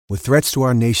With threats to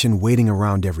our nation waiting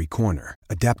around every corner,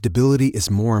 adaptability is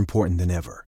more important than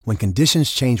ever. When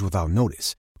conditions change without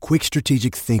notice, quick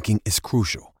strategic thinking is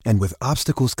crucial. And with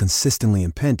obstacles consistently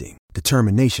impending,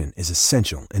 determination is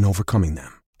essential in overcoming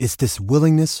them. It's this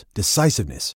willingness,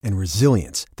 decisiveness, and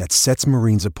resilience that sets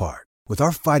Marines apart. With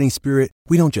our fighting spirit,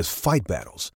 we don't just fight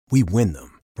battles, we win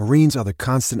them. Marines are the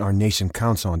constant our nation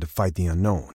counts on to fight the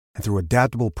unknown. And through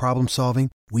adaptable problem solving,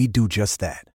 we do just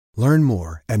that. Learn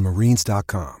more at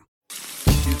marines.com.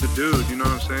 He's the dude, you know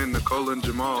what I'm saying? Nikola and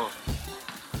Jamal.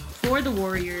 For the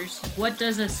Warriors, what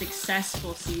does a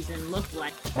successful season look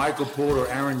like? Michael Porter,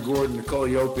 Aaron Gordon, Nikola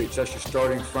Jokic, that's your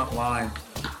starting front line.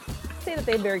 Say that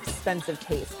they have very expensive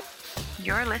taste.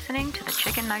 You're listening to the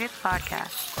Chicken Nuggets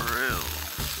Podcast.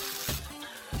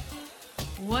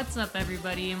 What's up,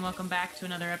 everybody, and welcome back to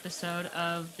another episode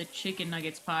of the Chicken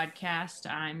Nuggets Podcast.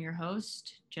 I'm your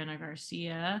host, Jenna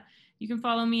Garcia. You can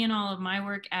follow me in all of my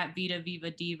work at Vita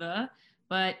Viva Diva,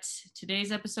 but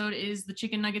today's episode is the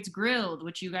Chicken Nuggets Grilled,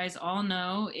 which you guys all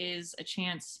know is a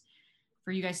chance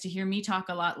for you guys to hear me talk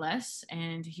a lot less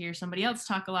and to hear somebody else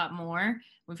talk a lot more.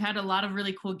 We've had a lot of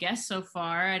really cool guests so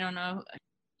far. I don't know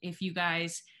if you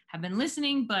guys have been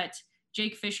listening, but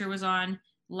Jake Fisher was on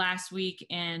last week,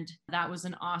 and that was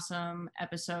an awesome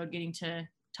episode, getting to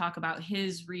talk about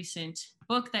his recent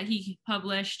book that he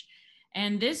published.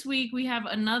 And this week we have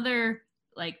another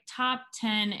top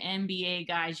 10 NBA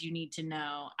guys you need to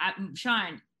know.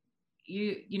 Sean,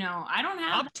 you know, I don't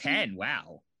have top 10.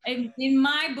 Wow. In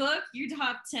my book, you're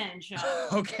top 10, Sean.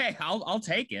 Okay, I'll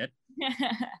take it.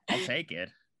 I'll take it.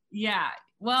 Yeah.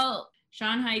 Well,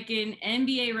 Sean Highkin,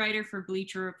 NBA writer for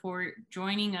Bleacher Report,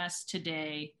 joining us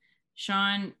today.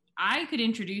 Sean, I could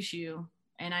introduce you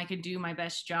and I could do my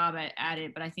best job at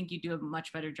it, but I think you do a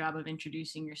much better job of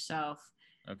introducing yourself.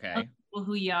 Okay. Tell people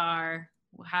who you are.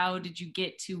 How did you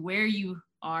get to where you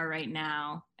are right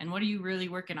now? And what are you really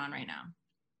working on right now?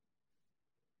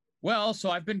 Well, so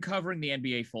I've been covering the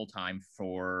NBA full time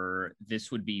for,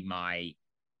 this would be my,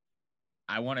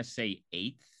 I want to say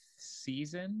 8th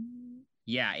season.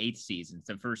 Yeah, 8th season.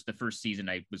 The first season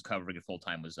I was covering it full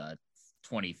time was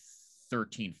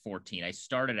 2013-14. I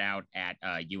started out at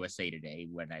USA Today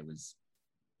when I was,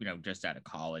 just out of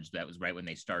college. That was right when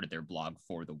they started their blog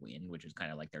For the Win, which is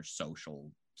kind of like their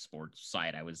social sports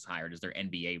site. I was hired as their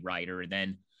NBA writer, and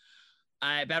then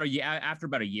after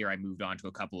about a year, I moved on to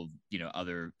a couple of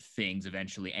other things.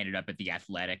 Eventually, ended up at the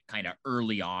Athletic, kind of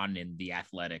early on in the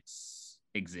Athletics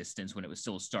existence when it was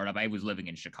still a startup. I was living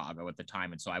in Chicago at the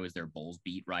time, and so I was their Bulls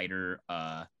beat writer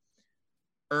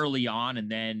early on, and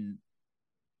then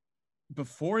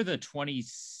before the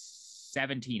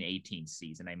 2017-18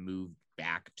 season, I moved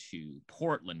back to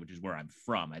Portland, which is where I'm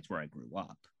from. That's where I grew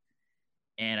up.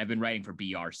 And I've been writing for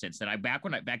BR since then. Back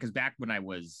when I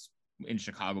was in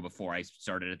Chicago before I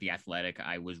started at the Athletic,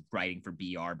 I was writing for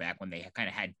BR back when they kind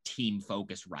of had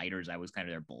team-focused writers. I was kind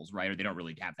of their Bulls writer. They don't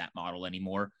really have that model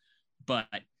anymore. But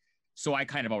so I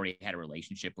kind of already had a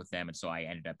relationship with them. And so I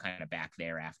ended up kind of back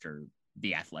there after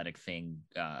the Athletic thing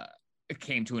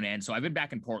came to an end. So I've been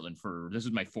back in Portland this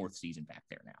is my 4th season back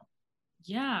there now.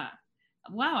 Yeah.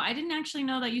 Wow. I didn't actually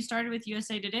know that you started with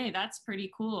USA Today. That's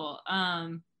pretty cool.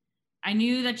 I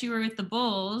knew that you were with the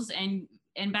Bulls, and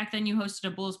back then you hosted a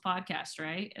Bulls podcast,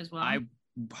 right? As well. I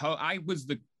was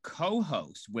the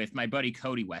co-host with my buddy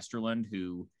Cody Westerlund,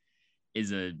 who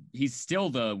he's still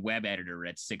the web editor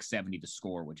at 670 The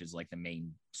Score, which is like the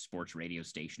main sports radio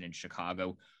station in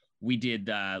Chicago. We did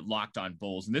Locked on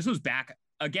Bulls, and this was back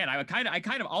again. I kind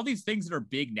of all these things that are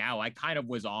big now, I kind of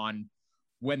was on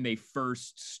when they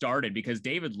first started, because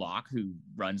David Locke, who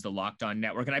runs the Locked On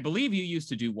Network, and I believe you used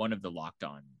to do one of the Locked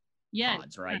On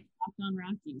pods, right? Locked On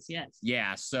Rockies, yes.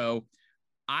 Yeah, so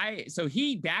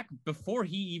he, back before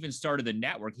he even started the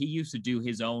network, he used to do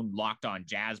his own Locked On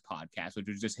Jazz podcast, which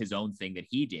was just his own thing that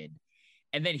he did.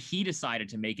 And then he decided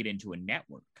to make it into a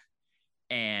network.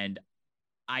 And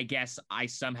I guess I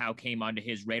somehow came onto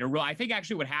his radar. Well, I think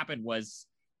actually what happened was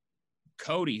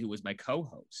Cody, who was my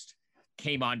co-host,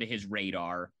 came onto his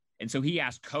radar. And so he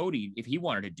asked Cody if he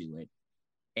wanted to do it.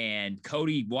 And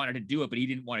Cody wanted to do it, but he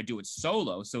didn't want to do it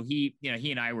solo. So he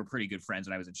and I were pretty good friends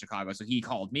when I was in Chicago. So he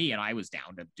called me and I was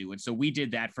down to do it. So we did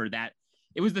that for that.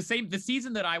 It was the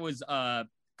season that I was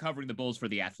covering the Bulls for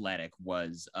the Athletic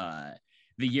was the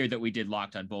year that we did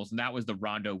Locked on Bulls. And that was the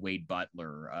Rondo Wade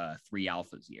Butler 3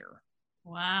 Alphas year.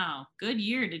 Wow. Good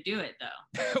year to do it, though.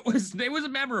 It was a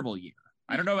memorable year.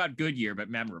 I don't know about good year, but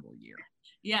memorable year.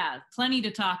 Yeah. Plenty to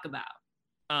talk about.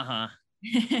 Uh-huh.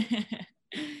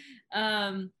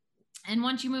 And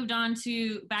once you moved on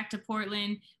back to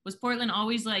Portland, was Portland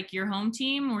always like your home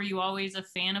team? Were you always a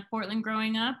fan of Portland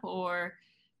growing up, or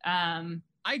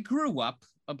I grew up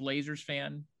a Blazers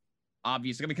fan,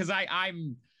 obviously, because I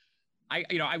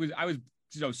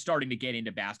was starting to get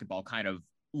into basketball kind of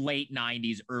late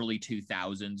 90s, early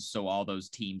 2000s. So all those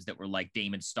teams that were like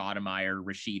Damon Stoudemire,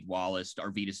 Rasheed Wallace,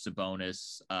 Arvydas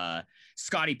Sabonis,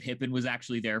 Scottie Pippen was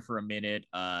actually there for a minute,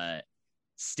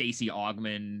 Stacey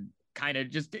Augmon, kind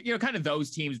of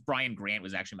those teams. Brian Grant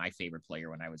was actually my favorite player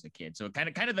when I was a kid. So kind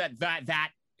of that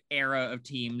era of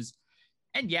teams.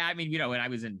 And yeah, I mean, when I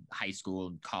was in high school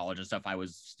and college and stuff, I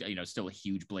was, still a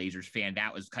huge Blazers fan.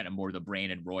 That was kind of more the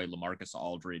Brandon Roy, LaMarcus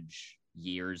Aldridge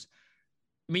years.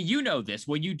 I mean, this,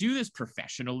 when you do this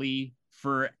professionally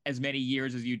for as many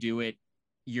years as you do it,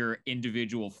 your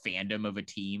individual fandom of a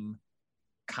team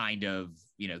kind of,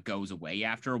 goes away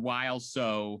after a while.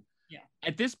 So yeah,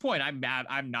 at this point,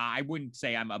 I wouldn't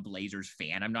say I'm a Blazers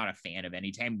fan. I'm not a fan of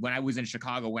any team. When I was in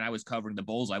Chicago, when I was covering the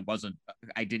Bulls,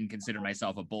 I didn't consider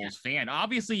myself a Bulls fan.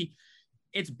 Obviously,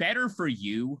 it's better for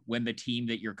you when the team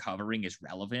that you're covering is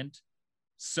relevant.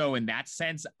 So in that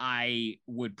sense, I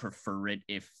would prefer it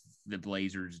if the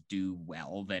Blazers do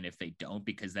well than if they don't,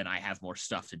 because then I have more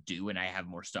stuff to do and I have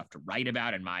more stuff to write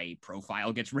about and my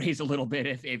profile gets raised a little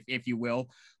bit, if you will.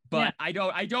 But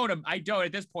yeah. I don't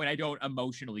at this point, I don't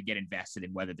emotionally get invested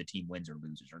in whether the team wins or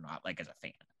loses or not, like as a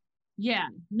fan. Yeah,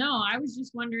 no, I was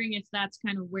just wondering if that's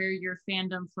kind of where your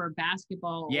fandom for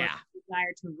basketball or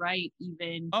desire to write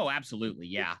even. Oh, absolutely.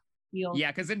 Yeah.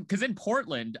 Yeah. Cause in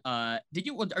Portland, are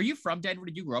you from Denver?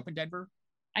 Did you grow up in Denver?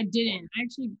 I didn't. I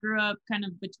actually grew up kind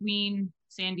of between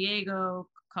San Diego,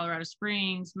 Colorado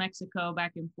Springs, Mexico,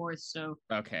 back and forth. So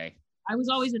okay. I was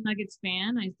always a Nuggets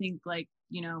fan. I think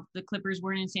the Clippers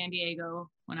weren't in San Diego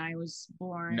when I was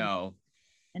born. No.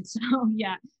 And so,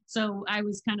 yeah. So I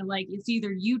was kind of like, it's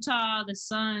either Utah, the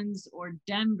Suns, or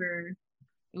Denver.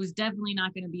 It was definitely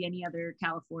not going to be any other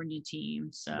California team.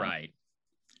 So right.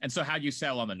 And so how'd you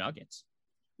sell on the Nuggets?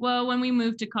 Well, when we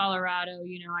moved to Colorado,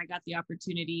 I got the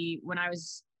opportunity when I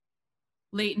was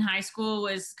late in high school,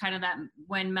 was kind of that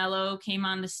when Melo came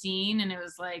on the scene, and it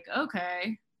was like,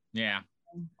 okay. Yeah.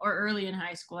 Or early in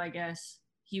high school, I guess.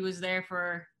 He was there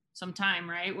for some time,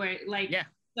 right? Yeah.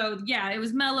 So yeah, it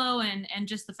was Melo and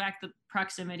just the fact that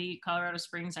proximity, Colorado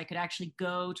Springs, I could actually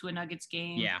go to a Nuggets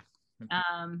game. Yeah.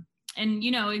 And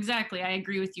exactly, I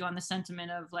agree with you on the sentiment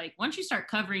of like, once you start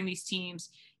covering these teams,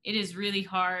 it is really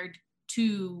hard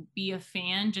to be a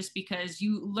fan, just because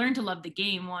you learn to love the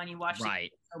game. One, you watch right.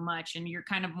 it so much, and you're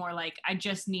kind of more like, I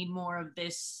just need more of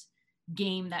this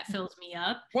game that fills me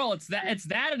up. Well, it's that,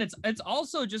 and it's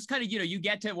also just kind of, you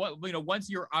get to what, once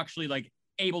you're actually like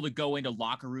able to go into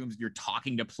locker rooms, you're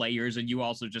talking to players, and you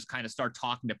also just kind of start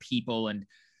talking to people and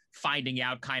finding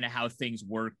out kind of how things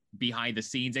work behind the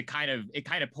scenes. It kind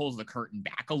of pulls the curtain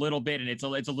back a little bit, and it's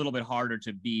a little bit harder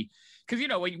to be, because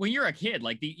when you're a kid,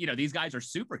 like these guys are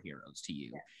superheroes to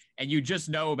you, and you just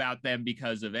know about them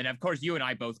because of, and of course you and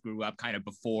I both grew up kind of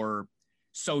before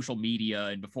social media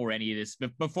and before any of this,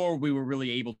 before we were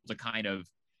really able to kind of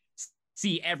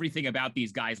see everything about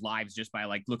these guys' lives just by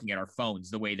like looking at our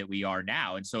phones the way that we are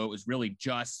now. And so it was really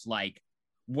just like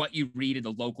what you read in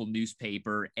the local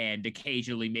newspaper, and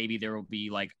occasionally maybe there will be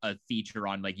like a feature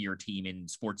on like your team in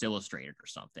Sports Illustrated or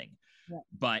something. Yeah.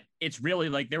 But it's really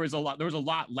like there was a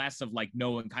lot less of like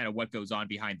knowing kind of what goes on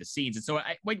behind the scenes. And so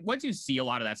once you see a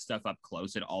lot of that stuff up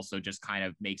close, it also just kind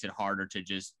of makes it harder to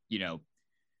just,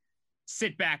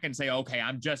 sit back and say, okay,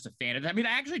 I'm just a fan of that. I mean,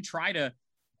 I actually try to,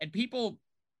 and people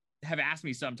have asked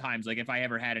me sometimes, like if I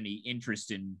ever had any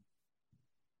interest in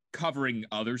covering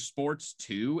other sports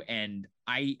too. And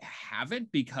I haven't,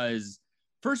 because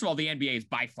first of all, the NBA is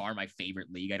by far my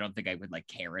favorite league. I don't think I would like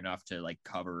care enough to like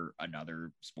cover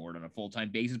another sport on a full-time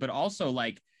basis, but also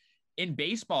like in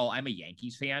baseball, I'm a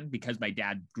Yankees fan because my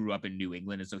dad grew up in New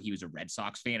England. And so he was a Red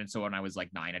Sox fan. And so when I was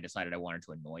like 9, I decided I wanted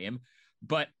to annoy him,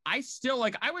 but I still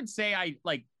like, I would say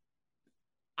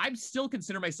I'm still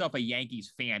consider myself a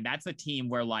Yankees fan. That's a team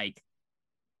where like,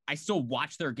 I still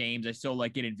watch their games. I still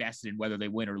like get invested in whether they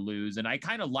win or lose. And I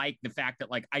kind of like the fact that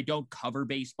like, I don't cover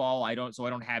baseball. I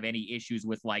don't have any issues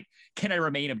with like, can I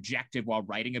remain objective while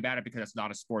writing about it? Because it's not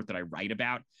a sport that I write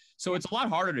about. So it's a lot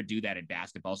harder to do that in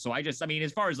basketball. So I mean,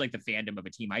 as far as like the fandom of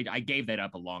a team, I gave that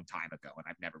up a long time ago, and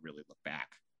I've never really looked back.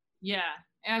 Yeah,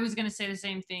 I was going to say the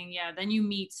same thing. Yeah. Then you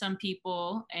meet some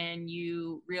people and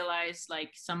you realize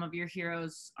like some of your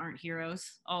heroes aren't heroes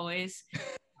always,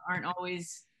 aren't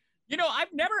always.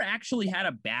 I've never actually had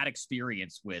a bad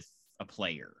experience with a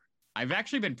player. I've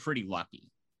actually been pretty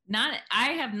lucky. I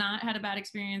have not had a bad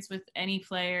experience with any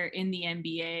player in the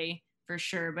NBA for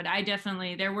sure. But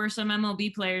there were some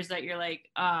MLB players that you're like,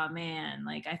 oh man,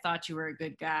 like I thought you were a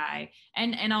good guy.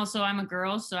 And also I'm a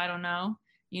girl, so I don't know.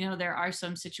 you know, there are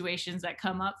some situations that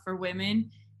come up for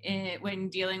women when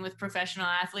dealing with professional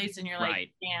athletes, and you're like,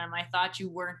 Right. damn, I thought you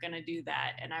weren't going to do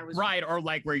that. And I was right. Or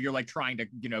like where you're like trying to,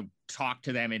 you know, talk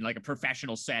to them in like a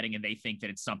professional setting and they think that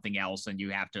it's something else and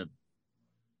you have to.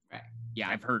 Right. Yeah,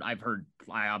 I've heard,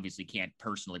 I obviously can't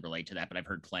personally relate to that, but I've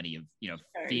heard plenty of, you know,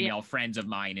 Sure, female friends of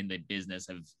mine in the business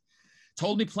have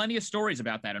told me plenty of stories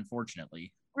about that,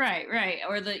 unfortunately. Right.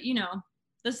 Or the, you know,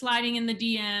 the sliding in the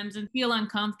DMs and feel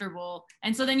uncomfortable.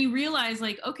 And so then you realize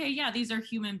like, okay, yeah, these are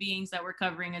human beings that we're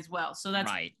covering as well. So that's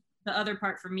right. The other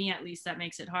part for me, at least, that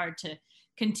makes it hard to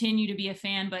continue to be a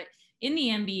fan. But in the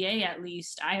NBA, at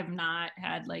least, I have not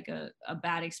had like a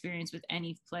bad experience with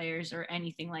any players or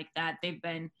anything like that. They've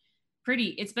been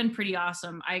it's been pretty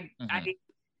awesome. I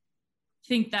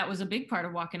think that was a big part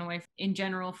of walking away in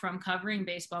general from covering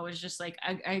baseball, was just like,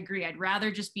 I agree. I'd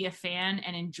rather just be a fan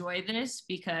and enjoy this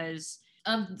because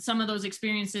of some of those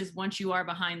experiences once you are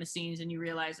behind the scenes and you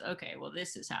realize, okay, well,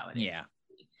 this is how it is. Yeah.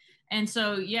 And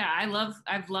so, yeah,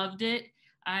 I've loved it.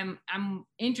 I'm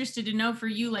interested to know for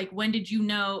you, like, when did you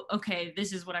know, okay,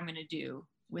 this is what I'm going to do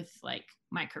with like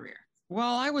my career?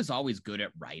 Well, I was always good at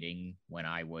writing when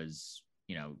I was,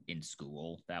 you know, in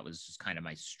school. That was just kind of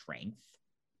my strength.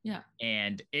 Yeah.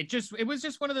 And it was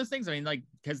just one of those things. I mean, like,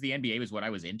 because the NBA was what I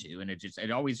was into, and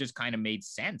it always just kind of made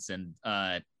sense. And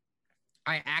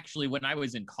I actually, when I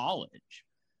was in college,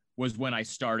 was when I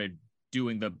started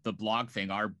doing the blog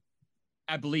thing.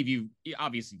 I believe you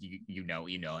know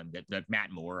him, that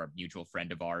Matt Moore, a mutual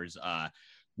friend of ours,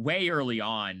 way early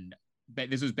on, but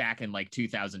this was back in like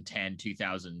 2010,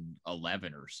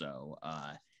 2011 or so.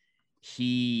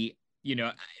 He, you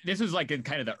know, this was like in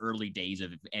kind of the early days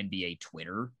of NBA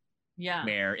Twitter. Yeah.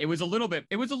 Where it was a little bit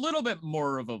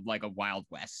more of a like a Wild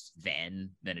West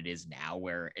then than it is now,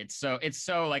 where it's so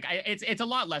like it's a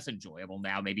lot less enjoyable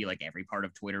now. Maybe like every part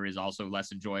of Twitter is also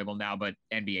less enjoyable now, but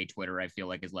NBA Twitter I feel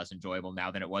like is less enjoyable now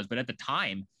than it was. But at the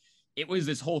time, it was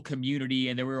this whole community,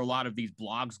 and there were a lot of these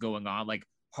blogs going on, like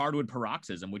Hardwood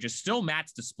Paroxysm, which is still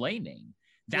Matt's display name.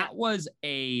 That was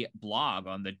a blog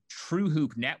on the True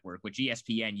Hoop Network, which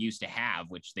ESPN used to have,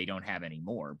 which they don't have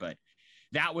anymore. But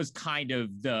that was kind of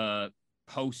the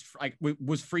post. Like,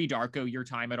 was Free Darko your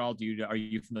time at all? Are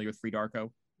you familiar with Free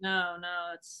Darko? No,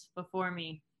 it's before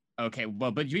me. Okay,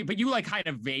 well, but you like kind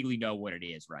of vaguely know what it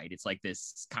is, right? It's like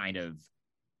this kind of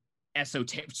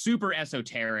super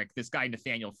esoteric. This guy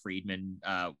Nathaniel Friedman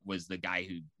was the guy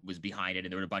who was behind it,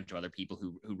 and there were a bunch of other people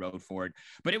who wrote for it.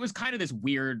 But it was kind of this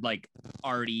weird, like,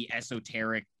 arty,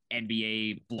 esoteric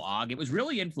NBA blog. It was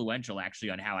really influential,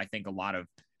 actually, on how I think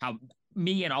how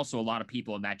me and also a lot of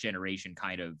people in that generation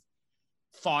kind of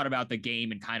thought about the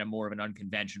game in kind of more of an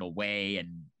unconventional way.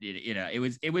 And it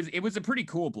was a pretty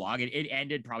cool blog. It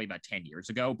ended probably about 10 years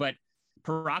ago, but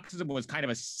Paroxysm was kind of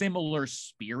a similar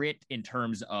spirit in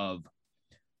terms of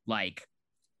like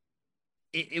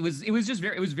it was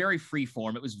very free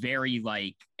form. It was very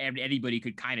like anybody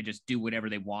could kind of just do whatever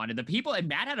they wanted. The people, and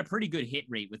Matt had a pretty good hit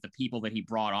rate with the people that he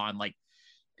brought on. Like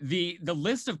the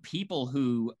list of people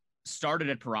who started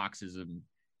at Paroxysm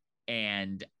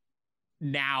and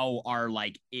now are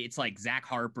like, it's like Zach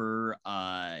Harper,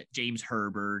 James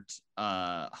Herbert,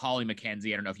 Holly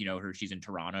McKenzie. I don't know if you know her. She's in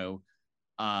Toronto.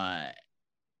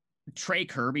 Trey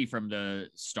Kirby from the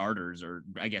Starters, or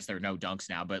I guess there are no Dunks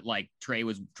now, but like Trey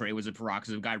was a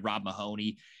Paroxysm guy. Rob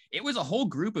Mahoney. It was a whole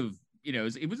group of, you know,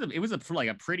 it was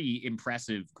a pretty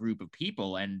impressive group of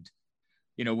people. And,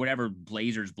 you know, whatever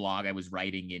Blazers blog I was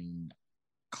writing in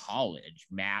college,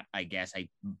 Matt, I guess I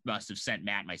must have sent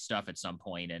Matt my stuff at some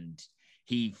point, and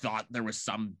he thought there was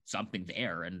something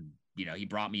there. And, you know, he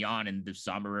brought me on in the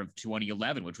summer of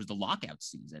 2011, which was the lockout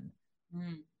season.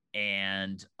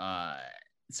 And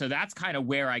so that's kind of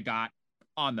where I got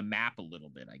on the map a little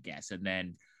bit, I guess. And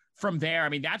then from there, I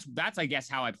mean, that's I guess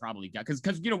how I probably got,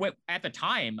 because you know, at the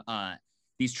time,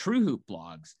 these True Hoop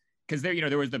blogs, because there, you know,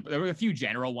 there were a few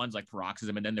general ones like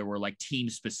Paroxysm, and then there were like team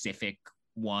specific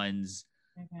ones.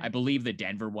 I believe the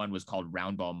Denver one was called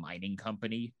Roundball Mining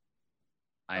Company.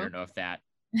 I don't know if that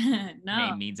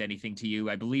name means anything to you.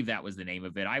 I believe that was the name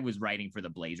of it. I was writing for the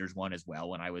Blazers one as well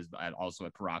when I was also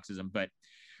at Paroxysm. But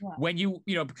when you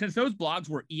know, because those blogs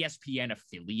were ESPN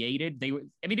affiliated,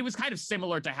 it was kind of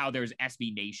similar to how there's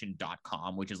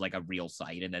SBNation.com, which is like a real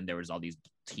site. And then there was all these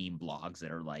team blogs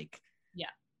that are like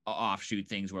offshoot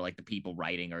things where like the people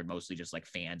writing are mostly just like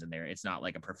fans, and it's not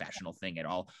like a professional thing at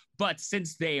all. But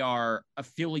since they are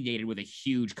affiliated with a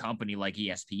huge company like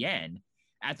ESPN,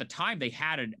 at the time they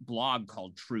had a blog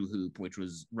called True Hoop, which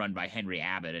was run by Henry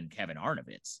Abbott and Kevin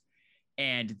Arnovitz,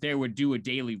 and they would do a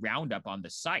daily roundup on the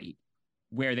site.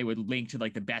 where they would link to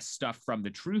like the best stuff from the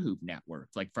True Hoop network,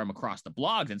 like from across the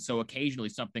blogs. And so occasionally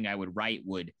something I would write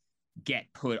would get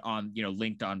put on,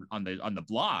 linked on the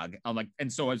blog. I'm like,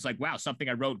 and so it's like, wow, something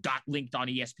I wrote got linked on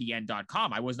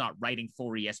ESPN.com. I was not writing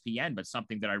for ESPN, but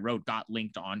something that I wrote got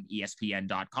linked on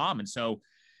ESPN.com. And so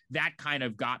that kind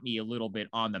of got me a little bit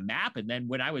on the map. And then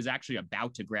when I was actually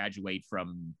about to graduate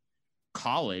from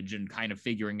college and kind of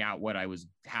figuring out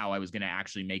how I was going to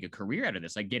actually make a career out of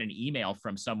this, I get an email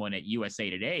from someone at USA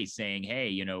Today saying,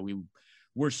 hey,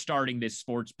 we're starting this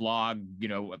sports blog,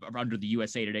 under the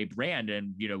USA Today brand.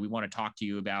 And, we want to talk to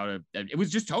you about it was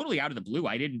just totally out of the blue.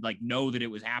 I didn't know that it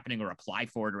was happening or apply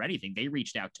for it or anything. They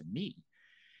reached out to me.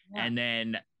 Yeah. And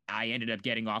then I ended up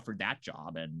getting offered that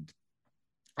job. And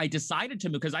I decided to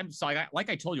move because like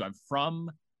I told you, I'm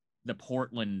from the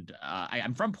Portland.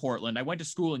 I'm from Portland. I went to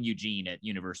school in Eugene at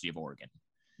University of Oregon.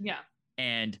 Yeah.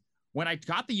 And when I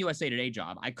got the USA Today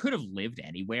job, I could have lived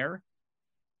anywhere.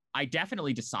 I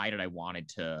definitely decided I wanted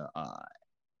to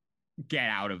get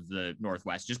out of the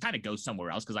Northwest, just kind of go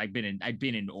somewhere else because I'd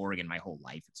been in Oregon my whole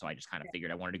life. So I just kind of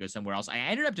figured I wanted to go somewhere else. I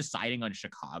ended up deciding on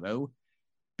Chicago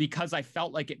because I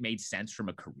felt like it made sense from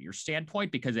a career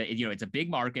standpoint because it's a big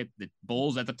market. The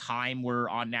Bulls at the time were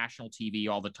on national TV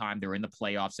all the time. They're in the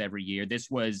playoffs every year. This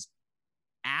was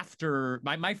after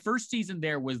my first season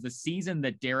there was the season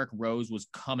that Derrick Rose was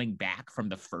coming back from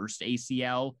the first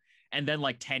ACL. And then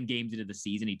 10 games into the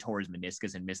season, he tore his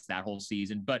meniscus and missed that whole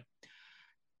season. But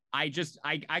I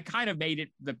kind of made it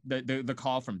the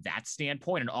call from that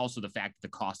standpoint. And also the fact that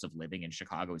the cost of living in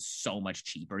Chicago is so much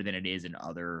cheaper than it is in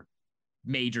other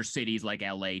major cities like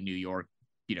LA, New York,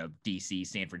 DC,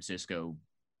 San Francisco,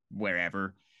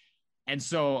 wherever. And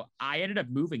so I ended up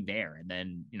moving there. And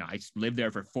then, I lived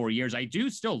there for 4 years. I do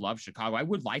still love Chicago.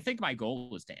 I think my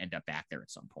goal is to end up back there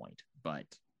at some point, but.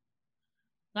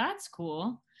 That's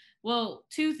cool. Well,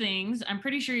 two things. I'm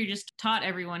pretty sure you just taught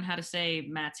everyone how to say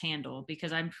Matt's handle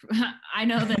because I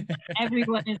know that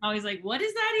everyone is always like, what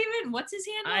is that even? What's his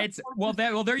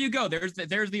handle? There you go. There's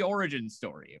the origin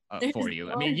story for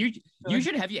you. I mean, you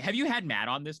should have you had Matt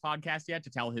on this podcast yet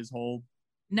to tell his whole.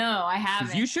 No, I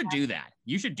haven't. You should do that.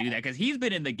 You should do that because he's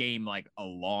been in the game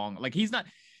he's not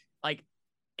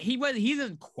he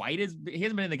hasn't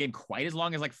been in the game quite as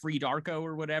long as Free Darko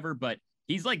or whatever, but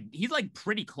he's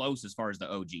pretty close as far as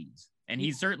the OGs. And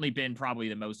he's certainly been probably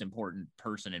the most important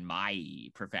person in my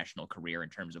professional career in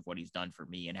terms of what he's done for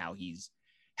me and how he's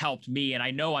helped me. And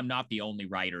I know I'm not the only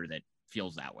writer that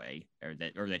feels that way or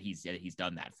that he's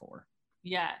done that for.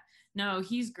 Yeah, no,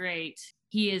 he's great.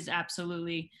 He is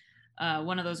absolutely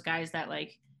one of those guys that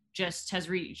just has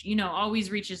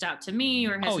always reaches out to me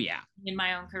or has in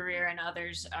my own career and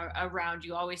others around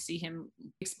you. Always see him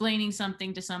explaining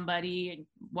something to somebody and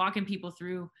walking people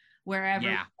through wherever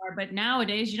you are. But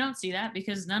nowadays you don't see that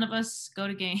because none of us go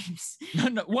to games.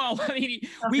 No, well, I mean,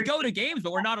 we go to games,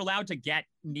 but we're not allowed to get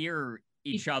near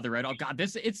each other at all. God,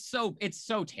 it's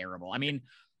so terrible. I mean,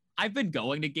 I've been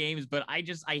going to games, but I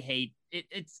hate it.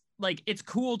 It's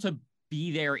cool to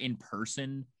be there in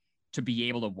person to be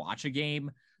able to watch a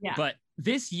game. Yeah. But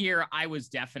this year I was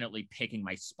definitely picking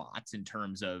my spots in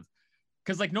terms of,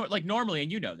 because normally,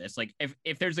 and this,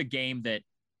 if there's a game that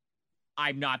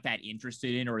I'm not that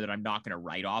interested in or that I'm not going to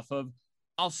write off of,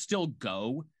 I'll still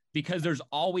go because there's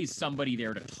always somebody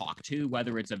there to talk to,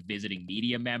 whether it's a visiting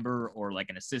media member or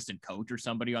an assistant coach or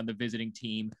somebody on the visiting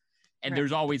team. And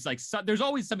there's always there's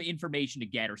always some information to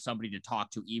get or somebody to talk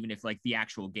to, even if the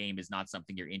actual game is not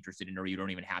something you're interested in or you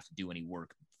don't even have to do any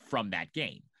work from that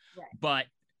game. Right. But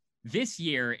this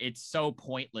year, it's so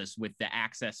pointless with the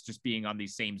access just being on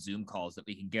these same Zoom calls that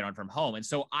we can get on from home. And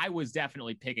so I was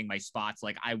definitely picking my spots.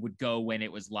 I would go when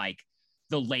it was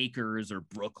the Lakers or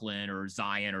Brooklyn or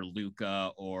Zion or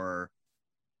Luka or,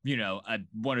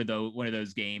 one of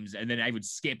those games. And then I would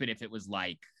skip it if it was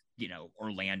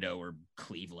Orlando or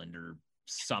Cleveland or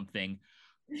something.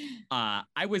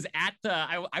 I wasn't at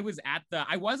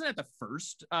the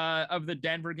first of the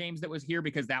Denver games that was here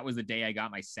because that was the day I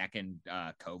got my second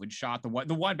COVID shot. The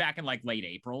one back in late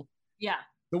April. Yeah.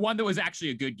 The one that was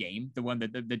actually a good game. The one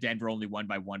that the Denver only won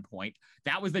by 1 point.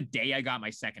 That was the day I got my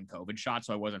second COVID shot.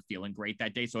 So I wasn't feeling great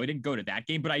that day. So I didn't go to that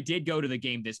game, but I did go to the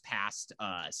game this past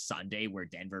Sunday where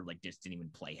Denver just didn't even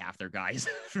play half their guys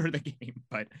for the game.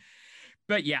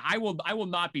 But yeah, I will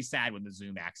not be sad when the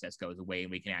Zoom access goes away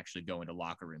and we can actually go into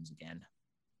locker rooms again.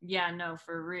 Yeah, no,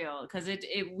 for real. Because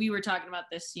we were talking about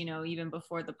this, even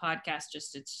before the podcast.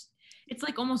 Just it's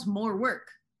almost more work,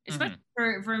 especially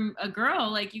for a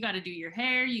girl. You got to do your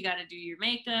hair, you got to do your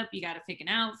makeup, you got to pick an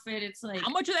outfit. It's how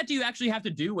much of that do you actually have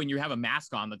to do when you have a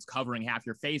mask on that's covering half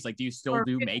your face? Do you still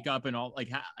do makeup and all?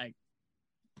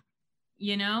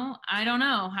 you know, I don't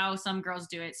know how some girls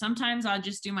do it. Sometimes I'll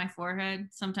just do my forehead.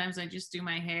 Sometimes I just do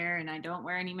my hair and I don't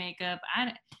wear any makeup.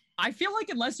 I feel like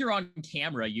unless you're on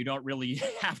camera, you don't really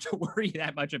have to worry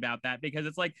that much about that, because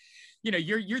it's like, you know,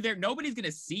 you're there. Nobody's going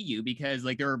to see you because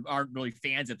like there aren't really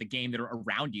fans at the game that are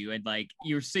around you. And like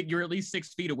you're at least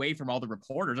 6 feet away from all the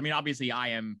reporters. I mean, obviously I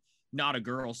am not a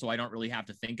girl, so I don't really have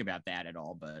to think about that at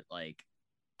all. But like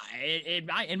in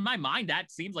my mind,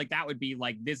 that seems like that would be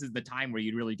like, this is the time where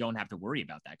you really don't have to worry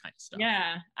about that kind of stuff.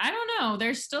 Yeah. I don't know.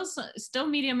 There's still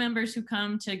media members who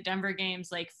come to Denver games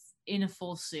like in a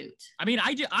full suit. I mean,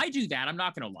 I do that. I'm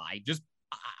not going to lie. Just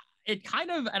it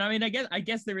kind of, and I mean, I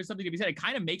guess there is something to be said. It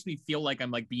kind of makes me feel like I'm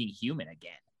like being human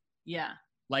again. Yeah.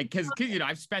 Like, cause you know,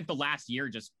 I've spent the last year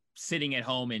just sitting at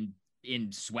home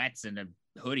in sweats and a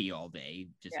hoodie all day,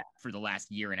 just for the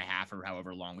last year and a half or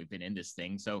however long we've been in this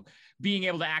thing. So being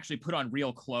able to actually put on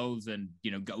real clothes and,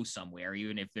 you know, go somewhere,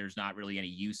 even if there's not really any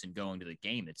use in going to the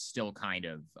game, it's still kind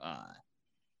of,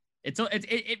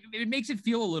 it makes it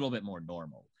feel a little bit more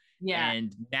normal. Yeah.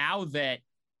 And now that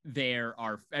there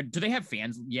are, do they have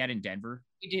fans yet in Denver?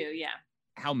 We do, yeah.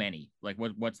 How many? Like,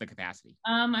 what's the capacity?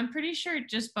 I'm pretty sure it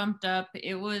just bumped up.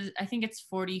 I think it's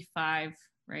 45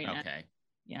 right now. Okay.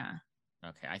 Yeah.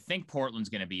 Okay. I think Portland's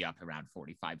going to be up around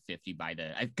 45, 50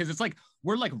 because it's like,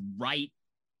 we're like right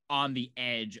on the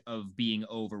edge of being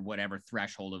over whatever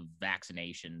threshold of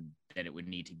vaccination that it would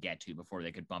need to get to before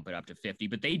they could bump it up to 50.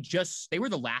 But they were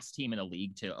the last team in the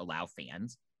league to allow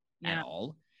fans at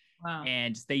all. Wow.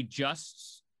 And they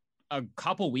just, a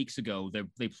couple weeks ago,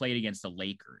 they played against the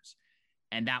Lakers.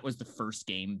 And that was the first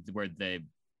game where the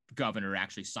governor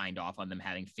actually signed off on them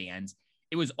having fans.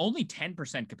 It was only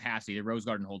 10% capacity. The Rose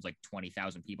Garden holds like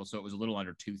 20,000 people. So it was a little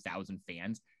under 2,000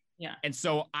 fans. Yeah. And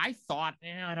so I thought,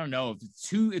 I don't know, if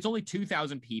it's only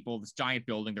 2,000 people, this giant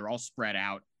building, they're all spread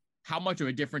out. How much of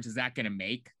a difference is that going to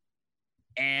make?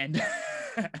 And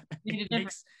it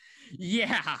makes,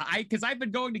 because I've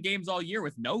been going to games all year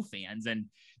with no fans, and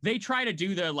they try to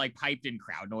do the like piped in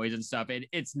crowd noise and stuff.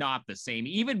 It's not the same,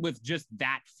 even with just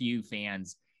that few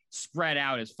fans spread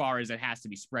out as far as it has to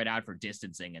be spread out for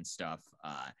distancing and stuff.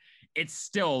 It's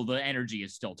still, the energy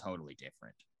is still totally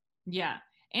different. Yeah.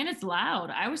 And it's loud.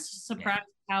 I was surprised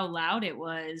how loud it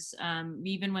was.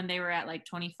 Even when they were at like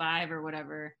 25 or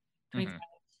whatever, 25. Mm-hmm.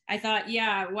 I thought,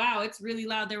 wow, it's really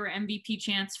loud. There were MVP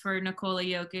chants for Nikola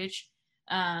Jokic.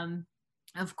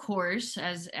 Of course,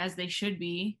 as they should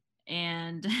be.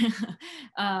 And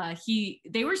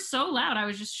they were so loud. I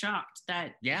was just shocked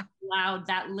that loud,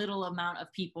 that little amount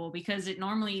of people, because it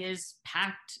normally is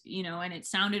packed, you know, and it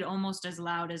sounded almost as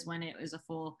loud as when it was a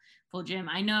full gym.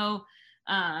 I know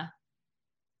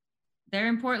they're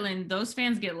in Portland, those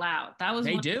fans get loud. That was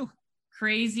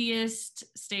craziest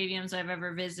stadiums I've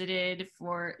ever visited,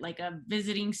 for like a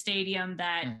visiting stadium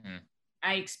that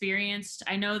I experienced.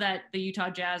 I know that the Utah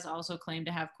Jazz also claim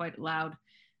to have quite a loud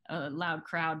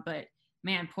crowd, but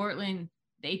man, Portland,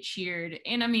 they cheered.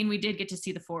 And I mean, we did get to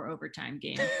see the 4 overtime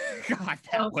game. God,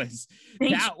 that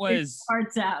was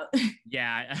hearts out.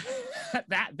 Yeah.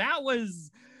 that was,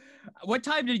 what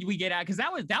time did we get at? Because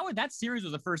that series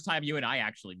was the first time you and I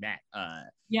actually met.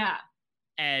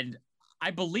 And I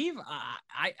believe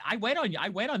I went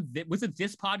on. Was it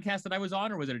this podcast that I was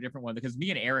on, or was it a different one? Because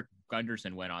me and Eric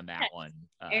Gunderson went on that one.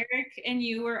 Eric and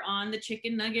you were on the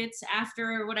Chicken Nuggets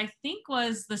after what I think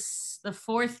was the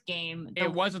 4th game.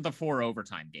 It wasn't the 4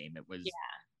 overtime game. It was. Yeah,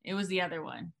 it was the other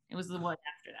one. It was the one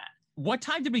after that. What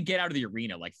time did we get out of the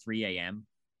arena? Like 3 a.m.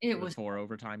 It was 4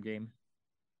 overtime game.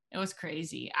 It was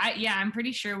crazy. I'm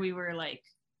pretty sure we were like.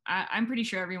 I'm pretty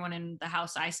sure everyone in the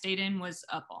house I stayed in was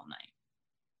up all night.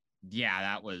 Yeah,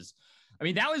 that was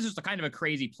just a kind of a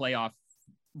crazy playoff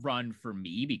run for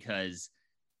me, because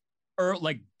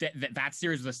that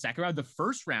series was the second round. The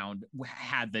first round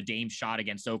had the Dame shot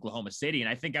against Oklahoma City, and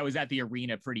I think I was at the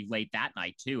arena pretty late that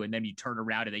night too. And then you turn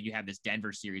around and then you have this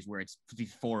Denver series where it's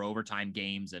these 4 overtime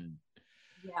games, and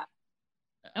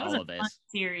that was a fun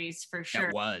series for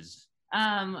sure. That was.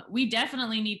 We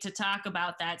definitely need to talk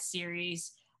about that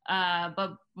series.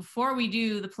 But before we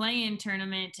do, the play-in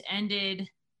tournament ended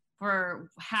for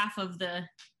half of the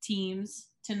teams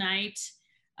tonight.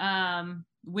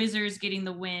 Wizards getting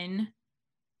the win,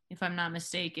 if I'm not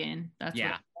mistaken. That's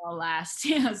what all last.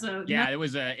 It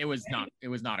was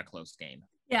not a close game.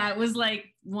 Yeah, it was like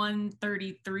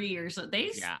 133 or so.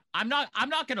 I'm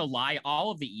not gonna lie.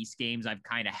 All of the East games I've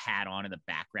kind of had on in the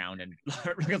background, and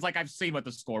because like I've seen what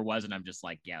the score was, and I'm just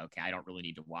like, okay, I don't really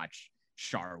need to watch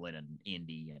Charlotte and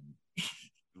Indy and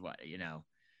what, you know.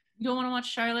 You don't want to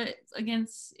watch Charlotte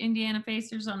against Indiana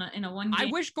Pacers in a one game? I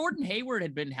wish Gordon Hayward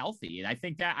had been healthy. I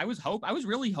think that I was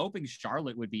really hoping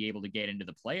Charlotte would be able to get into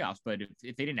the playoffs, but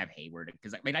if they didn't have Hayward,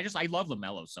 because I love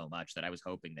LaMelo so much that I was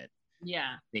hoping that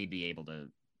they'd be able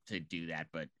to do that.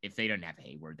 But if they didn't have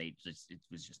Hayward, it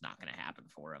was just not going to happen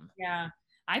for them. Yeah,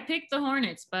 I picked the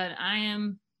Hornets, but I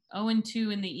am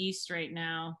 0-2 in the East right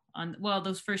now.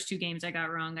 Those first two games I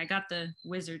got wrong. I got the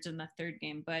Wizards in the third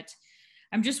game, but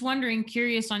I'm just wondering,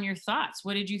 curious on your thoughts.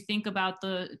 What did you think about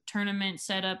the tournament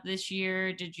setup this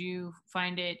year? Did you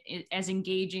find it as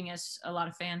engaging as a lot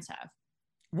of fans have?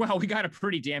 Well, we got a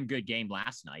pretty damn good game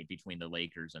last night between the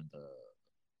Lakers and the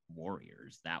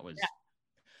Warriors. That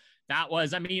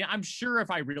was, I mean, I'm sure if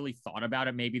I really thought about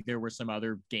it, maybe there were some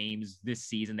other games this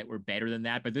season that were better than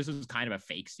that, but this was kind of a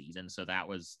fake season. So that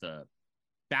was the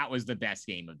best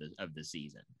game of the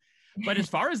season. But as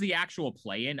far as the actual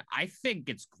play-in, I think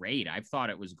it's great. I've thought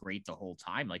it was great the whole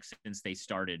time, like since they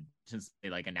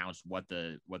announced what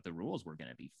the rules were going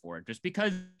to be for it. Just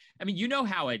because, I mean, you know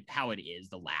how it is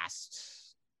the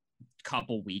last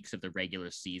couple weeks of the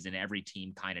regular season. Every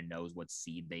team kind of knows what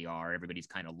seed they are. Everybody's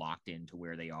kind of locked into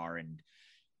where they are, and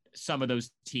some of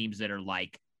those teams that are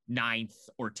like 9th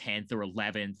or 10th or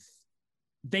 11th,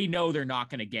 they know they're not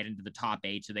going to get into the top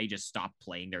 8, so they just stop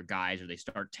playing their guys, or they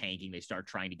start tanking. They start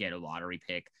trying to get a lottery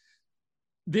pick.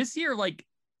 This year, like,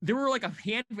 there were like a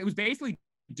hand. It was basically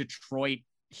Detroit,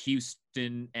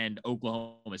 Houston, and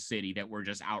Oklahoma City that were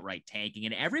just outright tanking,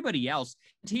 and everybody else,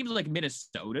 teams like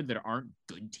Minnesota that aren't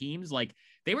good teams, like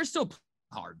they were still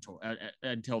hard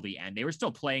until the end. They were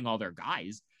still playing all their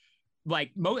guys.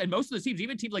 Like and most of the teams,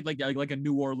 even teams like a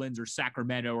New Orleans or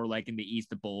Sacramento, or like in the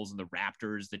East, the Bulls and the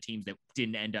Raptors, the teams that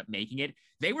didn't end up making it,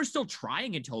 they were still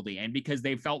trying until the end because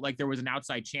they felt like there was an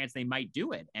outside chance they might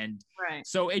do it. And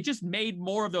so it just made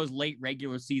more of those late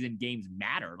regular season games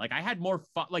matter. Like I had more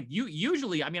fun. Like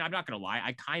usually, I mean, I'm not going to lie.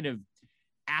 I kind of,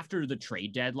 after the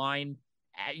trade deadline,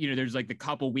 there's like the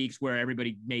couple weeks where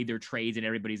everybody made their trades and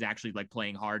everybody's actually like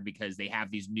playing hard because they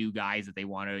have these new guys that they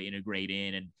want to integrate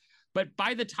in. But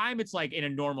by the time it's like in a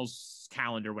normal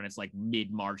calendar, when it's like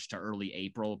mid-March to early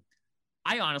April,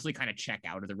 I honestly kind of check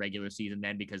out of the regular season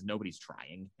then, because nobody's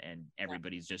trying and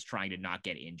everybody's just trying to not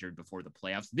get injured before the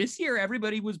playoffs. This year,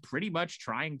 everybody was pretty much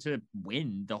trying to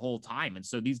win the whole time. And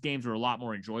so these games were a lot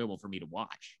more enjoyable for me to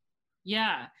watch.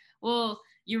 Yeah. Well,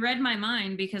 you read my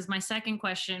mind, because my second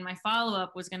question, my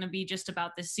follow-up was going to be just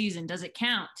about this season. Does it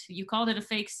count? You called it a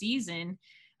fake season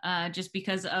just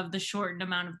because of the shortened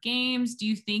amount of games. Do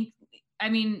you think, I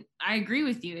mean, I agree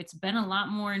with you. It's been a lot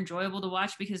more enjoyable to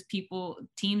watch because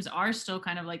teams are still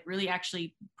kind of like really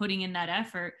actually putting in that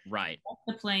effort. Right.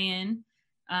 To play in.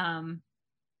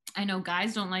 I know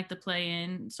guys don't like the play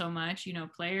in so much.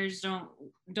 Players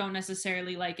don't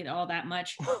necessarily like it all that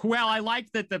much. Well, I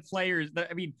like that the players,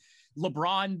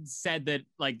 LeBron said that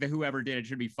like whoever did it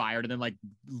should be fired. And then like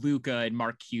Luka and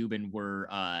Mark Cuban were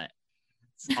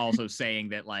also saying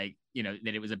that like,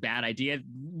 that it was a bad idea.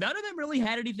 None of them really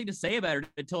had anything to say about it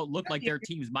until it looked like their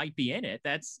teams might be in it.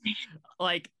 That's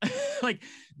like, like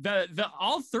the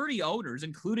all 30 owners,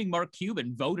 including Mark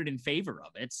Cuban, voted in favor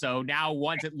of it. So now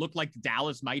once it looked like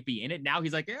Dallas might be in it, now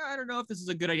he's like, yeah, I don't know if this is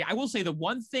a good idea. I will say the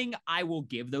one thing I will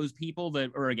give those people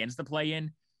that are against the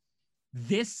play-in,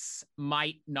 this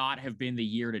might not have been the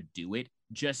year to do it,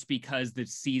 just because the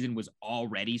season was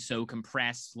already so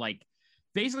compressed. Like,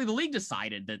 basically, the league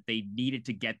decided that they needed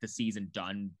to get the season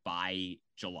done by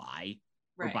July,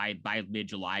 or by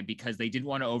mid-July, because they didn't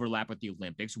want to overlap with the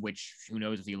Olympics, which who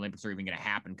knows if the Olympics are even going to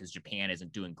happen, because Japan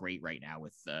isn't doing great right now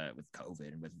with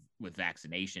COVID and with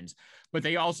vaccinations. But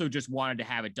they also just wanted to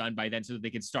have it done by then so that they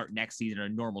could start next season on a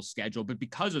normal schedule. But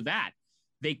because of that,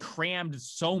 they crammed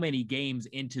so many games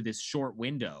into this short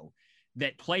window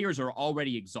that players are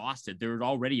already exhausted. There are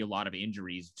already a lot of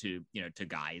injuries to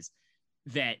guys,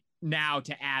 that now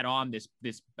to add on this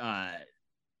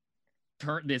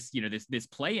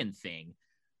play-in thing,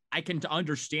 I can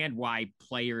understand why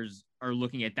players are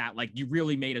looking at that. Like, you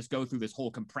really made us go through this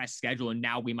whole compressed schedule, and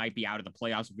now we might be out of the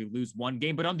playoffs if we lose one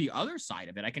game. But on the other side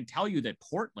of it, I can tell you that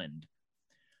Portland,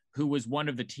 who was one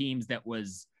of the teams that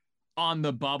was on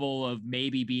the bubble of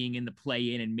maybe being in the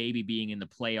play-in and maybe being in the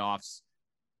playoffs,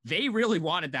 they really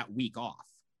wanted that week off.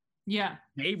 Yeah,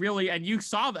 they really, and you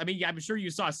saw, I mean, I'm sure you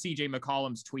saw CJ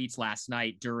McCollum's tweets last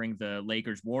night during the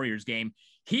Lakers Warriors game.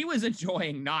 He was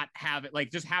enjoying not having, like,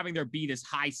 just having there be this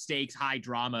high stakes, high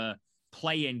drama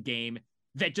play-in game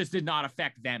that just did not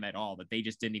affect them at all, that they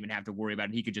just didn't even have to worry about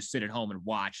it. He could just sit at home and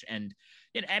watch. And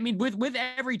I mean, with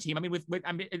every team, I mean,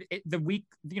 the week,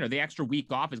 the extra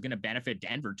week off is going to benefit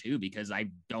Denver too, because I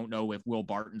don't know if Will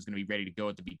Barton's going to be ready to go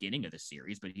at the beginning of the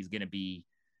series, but he's going to be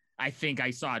I think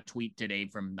I saw a tweet today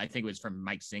I think it was from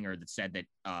Mike Singer that said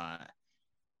that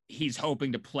he's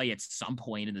hoping to play at some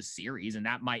point in the series, and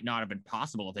that might not have been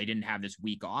possible if they didn't have this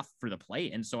week off for the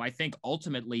play. And so I think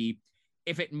ultimately,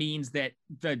 if it means that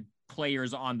the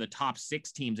players on the top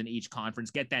 6 teams in each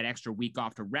conference get that extra week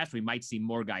off to rest, we might see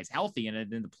more guys healthy, and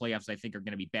then the playoffs, I think, are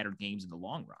going to be better games in the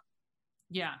long run.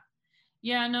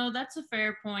 Yeah, no, that's a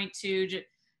fair point too.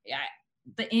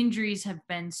 The injuries have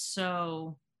been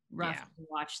so rough to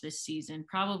watch this season.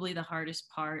 Probably the hardest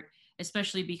part,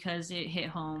 especially because it hit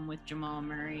home with Jamal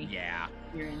Murray. Yeah.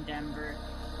 Here in Denver.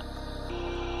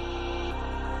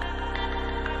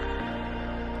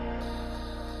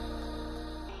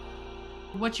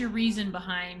 What's your reason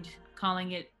behind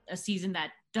calling it a season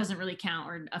that doesn't really count,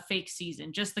 or a fake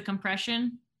season? Just the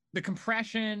compression? The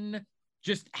compression,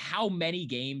 just how many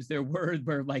games there were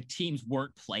where like teams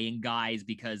weren't playing guys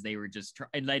because they were just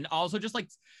and then also just like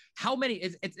how many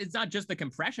it's not just the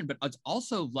compression, but it's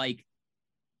also like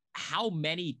how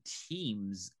many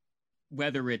teams,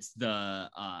 whether it's the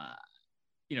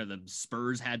the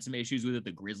Spurs had some issues with it,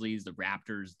 the Grizzlies, the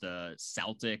Raptors, the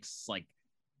Celtics, like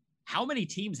how many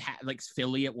teams had, like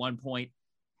Philly at one point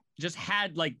just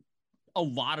had like a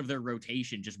lot of their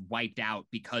rotation just wiped out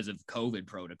because of COVID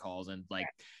protocols. And like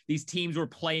these teams were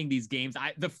playing these games.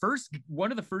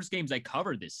 One of the first games I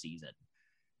covered this season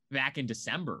back in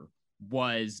December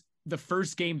was the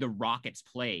first game the Rockets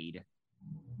played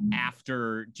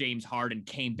after James Harden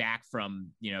came back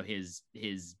from, his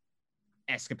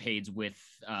escapades with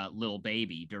Lil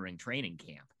Baby during training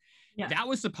camp. Yeah. That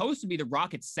was supposed to be the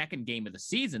Rockets' second game of the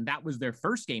season. That was their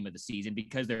first game of the season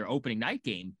because their opening night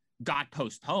game got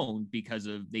postponed because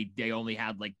of they only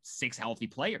had like 6 healthy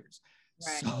players.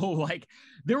 Right. So like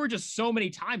there were just so many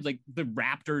times like the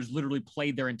Raptors literally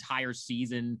played their entire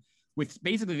season with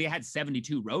basically they had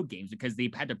 72 road games because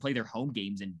they had to play their home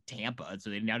games in Tampa. So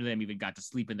none of them even got to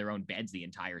sleep in their own beds the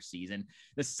entire season.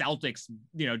 The Celtics,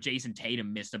 Jason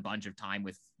Tatum missed a bunch of time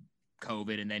with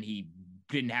COVID, and then he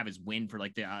didn't have his win for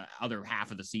like the other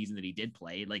half of the season that he did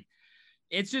play. Like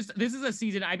it's just, this is a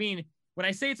season. I mean, when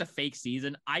I say it's a fake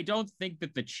season, I don't think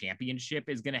that the championship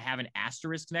is going to have an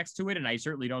asterisk next to it. And I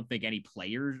certainly don't think any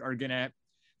players are going to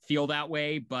feel that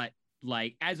way. But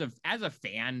like, as a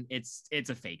fan, it's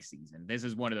a fake season. This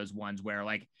is one of those ones where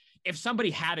like, if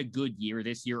somebody had a good year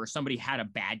this year or somebody had a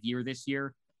bad year this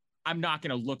year, I'm not going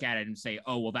to look at it and say,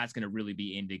 oh, well, that's going to really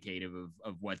be indicative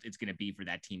of what it's going to be for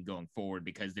that team going forward,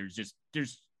 because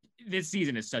this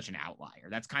season is such an outlier.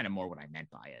 That's kind of more what I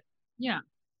meant by it. Yeah.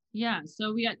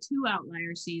 So we got 2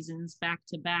 outlier seasons back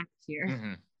to back here.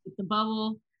 Mm-hmm. With the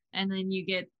bubble, and then you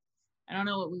get, I don't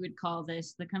know what we would call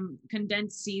this, the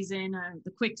condensed season,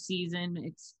 the quick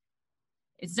season.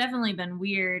 It's definitely been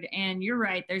weird. And you're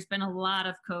right. There's been a lot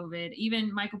of COVID,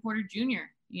 even Michael Porter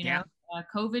Jr.,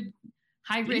 COVID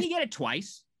high risk. Did he get it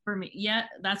twice? For me, yeah,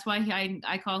 that's why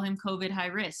I call him COVID high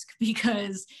risk,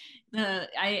 because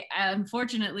I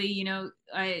unfortunately,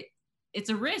 it's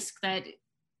a risk that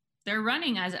they're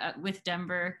running with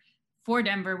Denver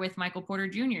with Michael Porter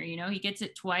Jr. He gets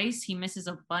it twice, he misses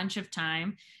a bunch of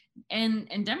time, and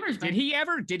Denver's been.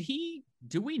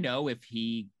 Do we know if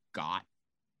he got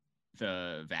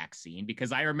the vaccine?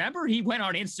 Because I remember he went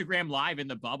on Instagram Live in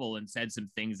the bubble and said some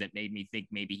things that made me think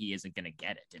maybe he isn't going to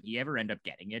get it. Did he ever end up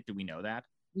getting it? Do we know that?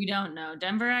 We don't know.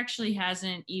 Denver actually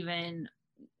hasn't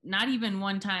not even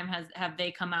one time have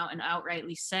they come out and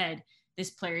outrightly said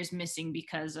this player is missing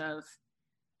because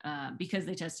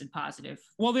they tested positive.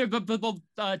 Well,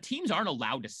 the teams aren't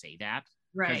allowed to say that,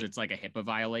 right? Because it's like a HIPAA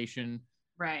violation,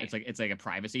 right? It's like a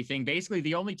privacy thing. Basically,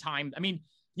 the only time, I mean,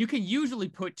 you can usually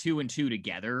put 2 and 2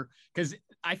 together, because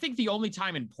I think the only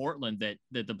time in Portland that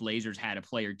the Blazers had a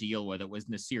player deal with it was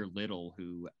Nasir Little,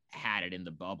 who had it in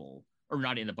the bubble, or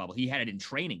not in the bubble. He had it in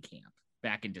training camp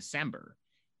back in December.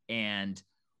 And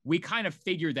we kind of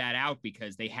figured that out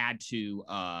because they had to,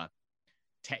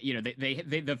 they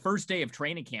the first day of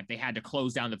training camp, they had to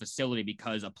close down the facility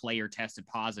because a player tested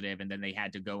positive, and then they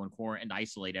had to go and quarantine and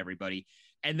isolate everybody.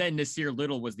 And then Nasir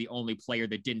Little was the only player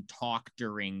that didn't talk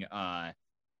during,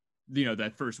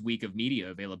 that first week of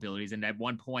media availabilities. And at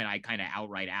one point I kind of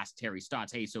outright asked Terry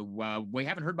Stotts, hey, so we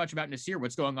haven't heard much about Nasir.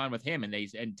 What's going on with him?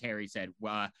 And Terry said,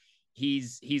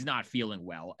 he's not feeling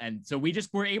well. And so we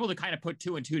just were able to kind of put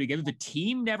 2 and 2 together. The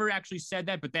team never actually said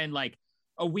that, but then like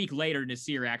a week later,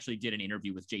 Nasir actually did an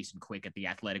interview with Jason Quick at The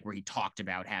Athletic where he talked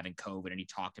about having COVID and he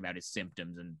talked about his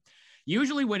symptoms. And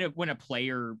usually when a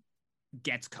player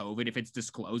gets COVID, if it's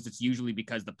disclosed, it's usually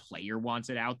because the player wants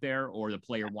it out there, or the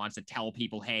player wants to tell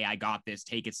people, hey, I got this,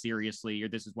 take it seriously, or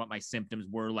this is what my symptoms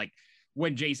were. Like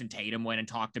when Jason Tatum went and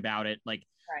talked about it, like,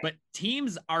 right. But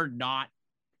teams are not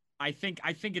I think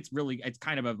it's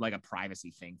kind of like a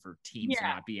privacy thing for teams to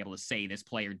not be able to say this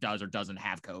player does or doesn't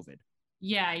have COVID.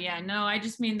 Yeah. No, I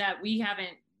just mean that we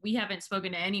haven't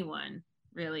spoken to anyone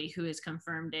really who has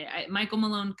confirmed it. Michael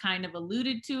Malone kind of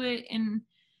alluded to it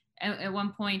at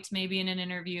one point, maybe in an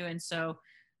interview. And so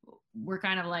we're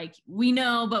kind of like, we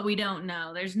know, but we don't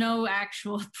know. There's no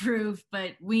actual proof,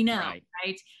 but we know,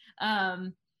 right?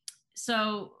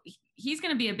 So he's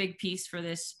going to be a big piece for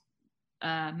this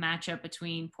matchup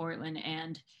between Portland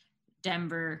and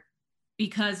Denver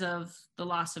because of the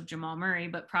loss of Jamal Murray,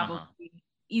 but probably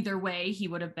either way, he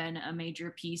would have been a major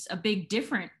piece, a big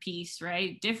different piece,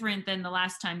 right? Different than the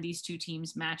last time these two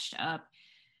teams matched up.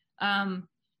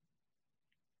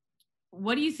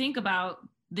 What do you think about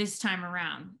this time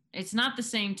around? It's not the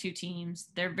same two teams.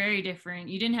 They're very different.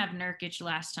 You didn't have Nurkic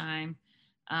last time.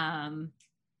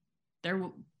 They're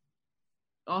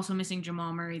also missing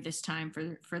Jamal Murray this time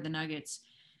for the Nuggets.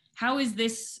 How is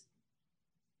this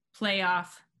playoff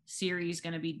series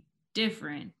going to be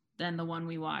different than the one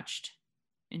we watched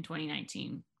in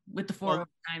 2019 with the four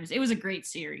times? It was a great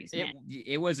series.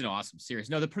 It was an awesome series.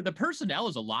 No, the personnel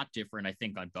is a lot different, I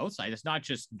think, on both sides. It's not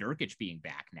just Nurkic being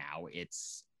back now.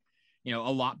 It's, a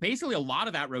lot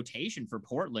of that rotation for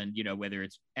Portland, whether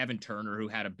it's Evan Turner, who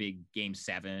had a big game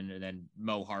 7, and then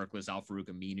Mo Harkless, Al-Farouq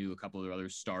Aminu, a couple of other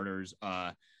starters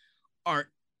aren't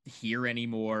here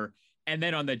anymore. And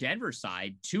then on the Denver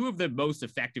side, 2 of the most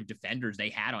effective defenders they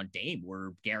had on Dame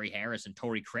were Gary Harris and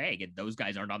Torrey Craig, and those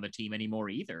guys aren't on the team anymore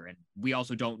either. And we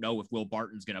also don't know if Will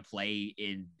Barton's going to play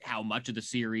in how much of the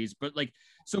series, but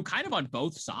so kind of on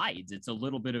both sides, it's a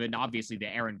little bit of obviously the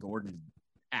Aaron Gordon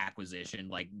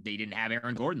acquisition. They didn't have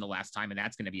Aaron Gordon the last time, and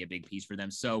that's going to be a big piece for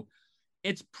them. So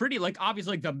it's pretty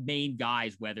obviously the main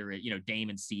guys, whether it, Dame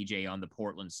and CJ on the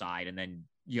Portland side, and then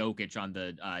Jokic on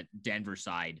the Denver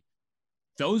side,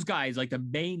 those guys, the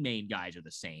main guys are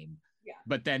the same. Yeah.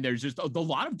 But then there's just a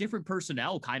lot of different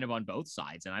personnel kind of on both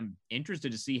sides. And I'm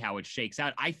interested to see how it shakes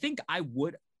out. I think I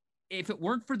would, if it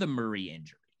weren't for the Murray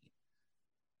injury,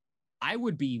 I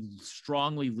would be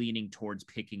strongly leaning towards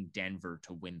picking Denver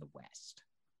to win the West.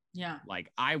 Yeah.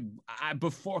 I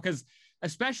before, because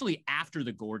especially after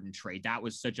the Gordon trade, that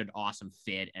was such an awesome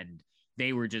fit. And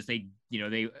they were just, they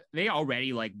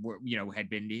already were,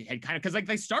 had kind of, because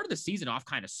they started the season off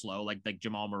kind of slow. Like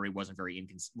Jamal Murray wasn't very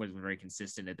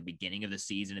consistent at the beginning of the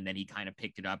season. And then he kind of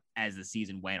picked it up as the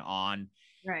season went on.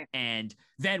 Right. And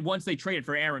then once they traded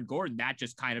for Aaron Gordon, that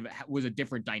just kind of was a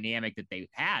different dynamic that they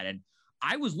had. And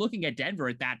I was looking at Denver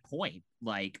at that point,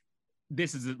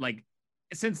 this is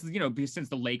since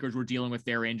the Lakers were dealing with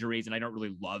their injuries, and I don't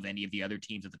really love any of the other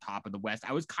teams at the top of the West,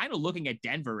 I was kind of looking at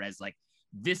Denver as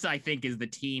this, I think, is the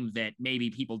team that maybe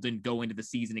people didn't go into the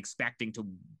season expecting to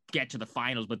get to the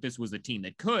finals, but this was the team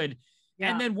that could.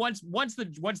 Yeah. And then once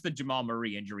the Jamal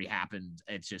Murray injury happened,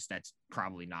 it's just, that's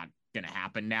probably not going to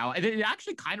happen now. It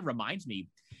actually kind of reminds me,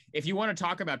 if you want to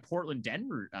talk about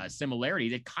Portland-Denver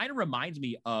similarities, it kind of reminds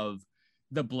me of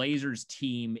the Blazers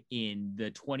team in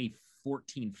the 2014-15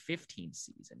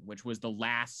 season, which was the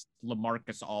last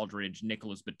LaMarcus Aldridge,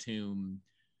 Nicholas Batum,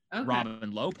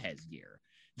 Robin Lopez year.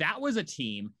 That was a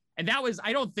team, and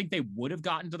I don't think they would have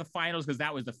gotten to the finals because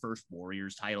that was the first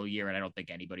Warriors title year, and I don't think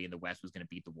anybody in the West was going to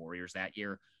beat the Warriors that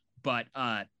year. But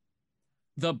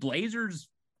the Blazers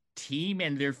team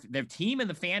and their team and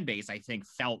the fan base, I think,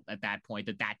 felt at that point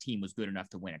that team was good enough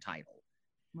to win a title.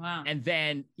 Wow. And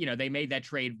then, they made that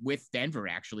trade with Denver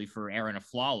actually for Aaron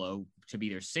Aflalo to be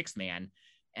their 6th man.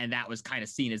 And that was kind of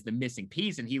seen as the missing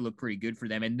piece, and he looked pretty good for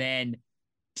them. And then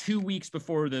 2 weeks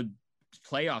before the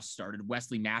playoffs started,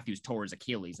 Wesley Matthews tore his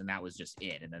Achilles, and that was just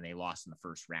it. And then they lost in the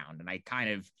first round. And I kind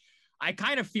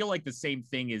of feel like the same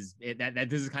thing is that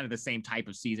this is kind of the same type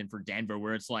of season for Denver,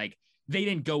 where it's they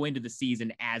didn't go into the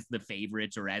season as the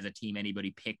favorites or as a team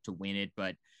anybody picked to win it,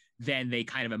 but then they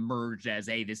kind of emerged as,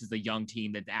 hey, this is a young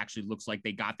team that actually looks like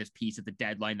they got this piece at the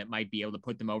deadline that might be able to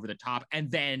put them over the top. And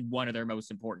then one of their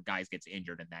most important guys gets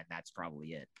injured, and that's probably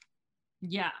it.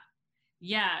 Yeah.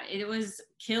 Yeah, it was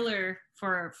killer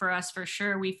for us for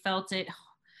sure. We felt it.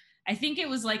 I think it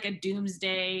was like a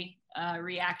doomsday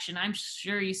reaction. I'm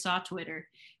sure you saw Twitter.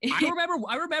 I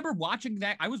remember watching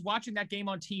that. I was watching that game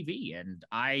on TV, and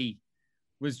I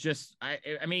was just,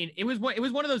 I mean, it was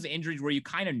one of those injuries where you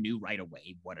kind of knew right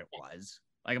away what it was.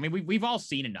 We've all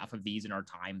seen enough of these in our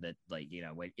time that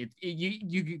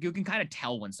you can kind of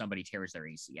tell when somebody tears their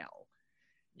ACL.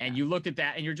 And you looked at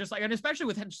that and you're just and especially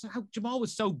with how Jamal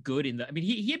was so good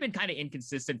he had been kind of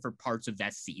inconsistent for parts of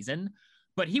that season,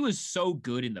 but he was so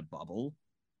good in the bubble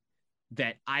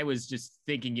that I was just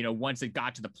thinking, once it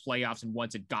got to the playoffs and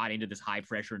once it got into this high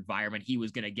pressure environment, he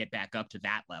was going to get back up to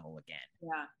that level again.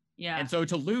 Yeah. And so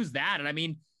to lose that, and I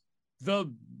mean,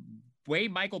 the way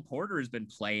Michael Porter has been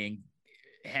playing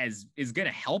is going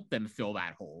to help them fill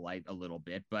that hole a little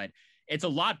bit, but it's a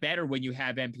lot better when you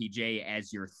have MPJ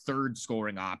as your third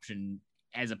scoring option,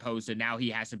 as opposed to now he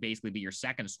has to basically be your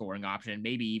second scoring option and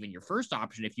maybe even your first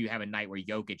option if you have a night where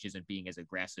Jokic isn't being as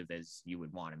aggressive as you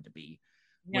would want him to be.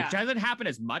 Yeah. Which doesn't happen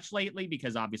as much lately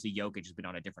because obviously Jokic has been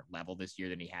on a different level this year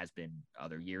than he has been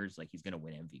other years. Like he's going to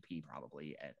win MVP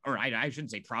probably, or I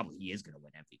shouldn't say probably, he is going to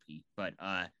win MVP, but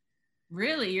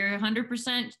really, you're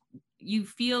 100%. You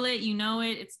feel it, you know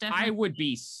it. It's definitely. I would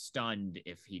be stunned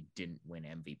if he didn't win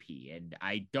MVP, and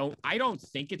I don't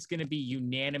think it's going to be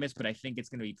unanimous, but I think it's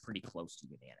going to be pretty close to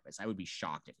unanimous. I would be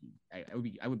shocked if I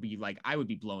would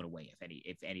be blown away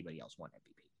if anybody else won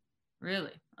MVP.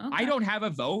 Really? Okay. I don't have a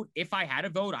vote. If I had a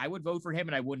vote, I would vote for him,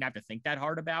 and I wouldn't have to think that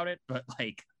hard about it. But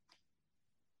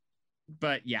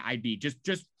yeah, I'd be just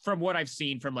from what I've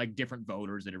seen from like different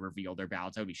voters that have revealed their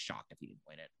ballots, I would be shocked if he didn't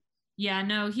win it. Yeah,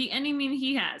 no,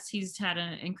 he's had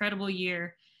an incredible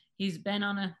year. He's been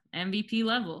on a MVP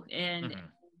level, and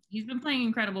he's been playing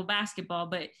incredible basketball.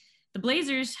 But the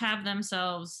Blazers have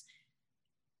themselves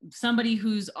somebody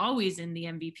who's always in the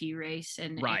MVP race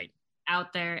and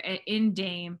out there in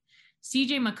Dame.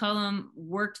 CJ McCollum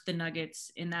worked the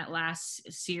Nuggets in that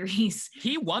last series.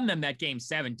 He won them that game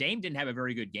 7. Dame didn't have a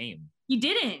very good game. He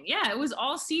didn't. Yeah, it was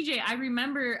all CJ. I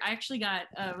remember I actually got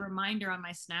a reminder on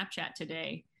my Snapchat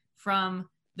today from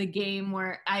the game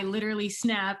where I literally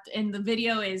snapped, and the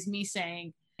video is me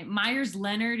saying, Myers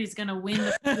Leonard is going to win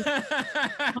the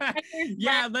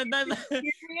yeah,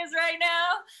 serious right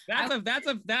now.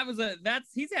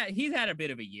 He's had a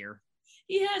bit of a year.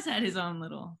 He has had his own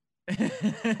little. I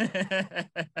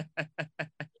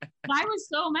was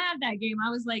so mad that game. I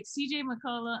was like, CJ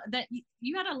McCollum, that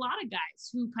you had a lot of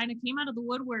guys who kind of came out of the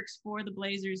woodworks for the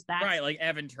Blazers. Like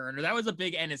Evan Turner. That was a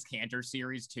big Enes Kanter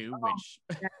series too, which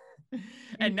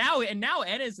and now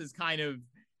Enes is kind of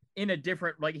in a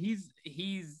different, like he's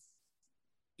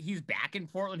back in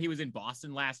Portland. He was in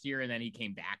Boston last year and then he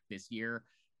came back this year.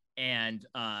 And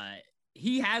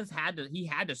he had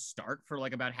to start for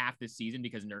like about half this season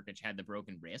because Nurkic had the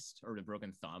broken wrist or the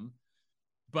broken thumb.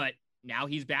 But now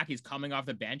he's back. He's coming off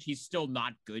the bench. He's still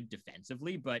not good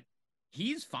defensively, but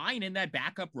he's fine in that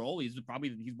backup role. He's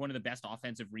one of the best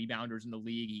offensive rebounders in the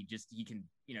league. He can,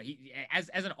 as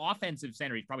an offensive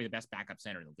center, he's probably the best backup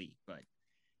center in the league, but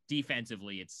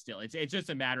defensively it's just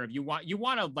a matter of you want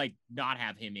to like not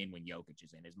have him in when Jokic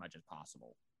is in as much as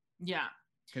possible. Yeah.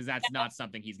 Because that's not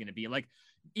something he's going to be like.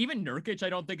 Even Nurkic, I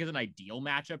don't think is an ideal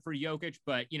matchup for Jokic,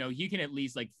 but he can at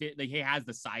least like fit. Like he has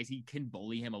the size, he can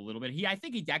bully him a little bit. I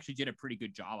think he actually did a pretty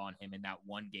good job on him in that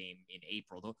one game in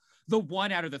April. The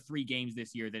one out of the 3 games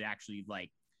this year that actually like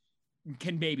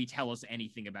can maybe tell us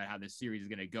anything about how this series is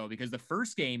going to go. Because the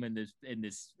first game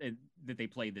that they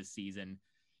played this season,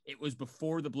 it was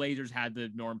before the Blazers had the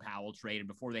Norm Powell trade and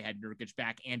before they had Nurkic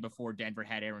back and before Denver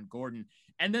had Aaron Gordon.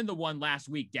 And then the one last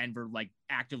week, Denver like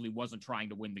actively wasn't trying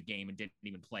to win the game and didn't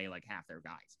even play like half their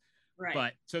guys. Right.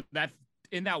 But so that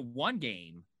in that one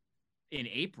game in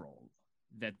April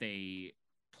that they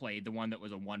played, the one that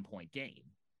was a 1-point game.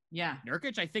 Yeah.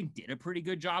 Nurkic, I think, did a pretty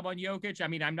good job on Jokic. I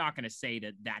mean, I'm not going to say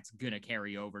that that's going to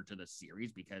carry over to the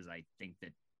series because I think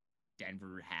that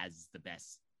Denver has the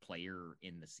best player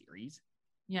in the series.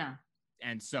 Yeah.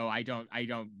 And so I don't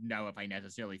know if I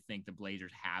necessarily think the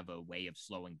Blazers have a way of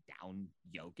slowing down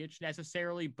Jokic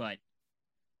necessarily, but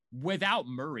without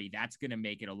Murray, that's going to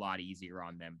make it a lot easier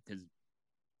on them because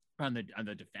on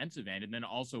the defensive end. And then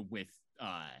also with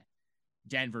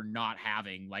Denver not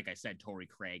having, like I said, Torrey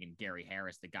Craig and Gary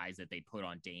Harris, the guys that they put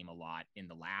on Dame a lot in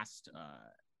the last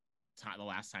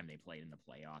time they played in the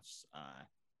playoffs.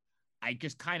 I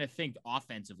just kind of think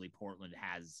offensively Portland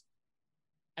has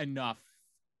enough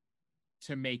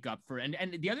to make up for, and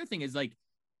the other thing is like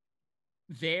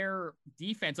their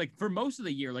defense, like for most of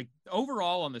the year, like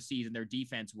overall on the season, their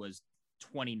defense was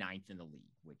 29th in the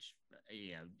league, which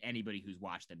anybody who's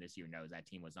watched them this year knows that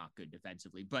team was not good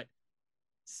defensively. But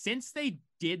since they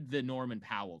did the Norman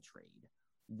Powell trade,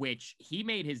 which he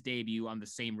made his debut on the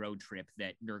same road trip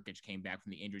that Nurkic came back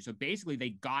from the injury, so basically they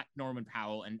got Norman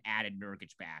Powell and added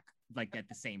Nurkic back like at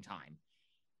the same time.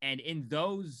 And in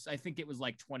those, I think it was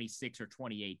like 26 or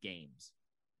 28 games,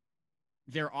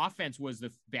 their offense was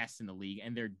the best in the league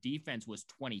and their defense was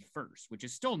 21st, which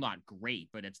is still not great,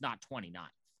 but it's not 29th.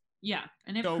 Yeah.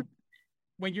 And so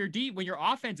when your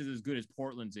offense is as good as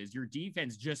Portland's is, your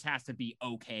defense just has to be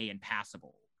okay and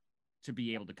passable to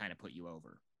be able to kind of put you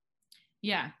over.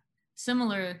 Yeah.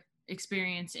 Similar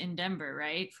experience in Denver,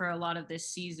 right? For a lot of this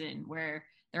season where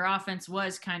their offense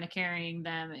was kind of carrying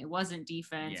them. It wasn't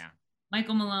defense. Yeah.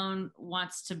 Michael Malone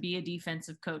wants to be a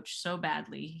defensive coach so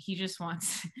badly. He just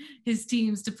wants his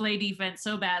teams to play defense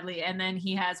so badly. And then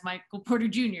he has Michael Porter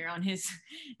Jr. in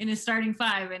his starting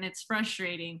five, and it's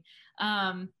frustrating.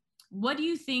 What do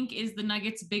you think is the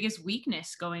Nuggets' biggest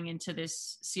weakness going into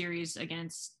this series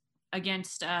against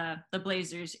the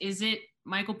Blazers? Is it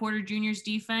Michael Porter Jr.'s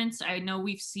defense? I know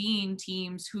we've seen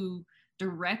teams who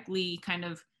directly kind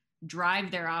of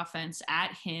drive their offense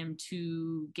at him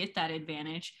to get that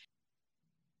advantage.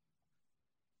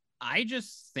 I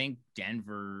just think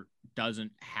Denver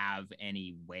doesn't have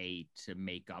any way to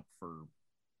make up for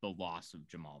the loss of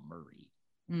Jamal Murray.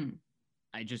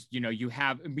 I just, you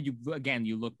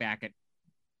look back at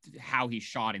how he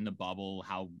shot in the bubble,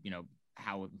 how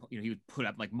he would put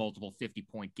up like multiple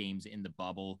 50-point games in the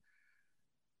bubble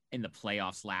in the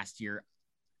playoffs last year.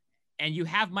 And you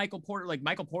have Michael Porter, like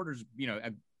Michael Porter's,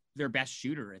 their best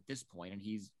shooter at this point, and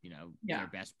he's, their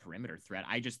best perimeter threat.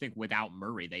 I just think without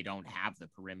Murray, they don't have the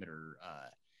perimeter,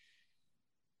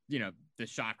 the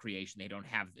shot creation. They don't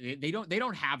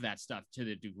have that stuff to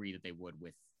the degree that they would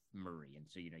with Murray. And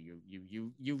so,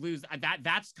 you lose that.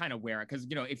 That's kind of where, because,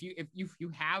 if you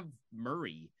have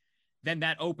Murray, then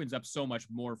that opens up so much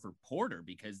more for Porter,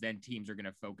 because then teams are going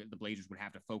to focus. The Blazers would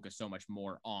have to focus so much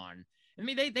more on. I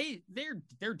mean,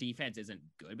 their defense isn't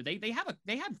good, but they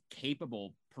have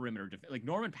capable perimeter like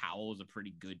Norman Powell is a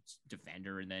pretty good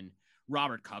defender, and then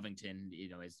Robert Covington,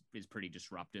 is pretty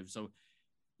disruptive. So,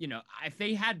 if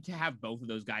they had to have both of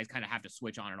those guys kind of have to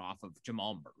switch on and off of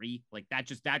Jamal Murray, like that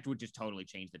would just totally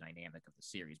change the dynamic of the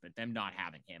series. But them not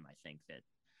having him, I think that.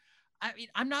 I mean,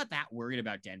 I'm not that worried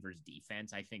about Denver's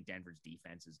defense. I think Denver's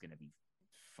defense is going to be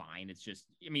fine. It's just,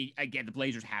 I mean, again, the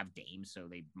Blazers have Dame, so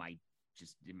it might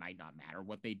not matter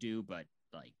what they do. But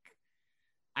like,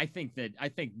 I think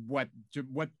what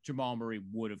Jamal Murray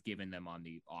would have given them on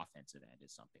the offensive end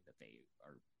is something that they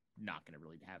are not going to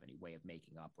really have any way of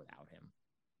making up without him.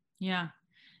 Yeah.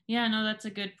 No, that's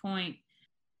a good point.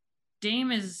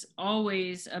 Dame is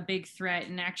always a big threat.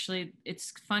 And actually,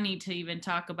 it's funny to even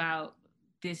talk about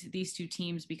these two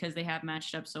teams because they have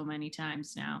matched up so many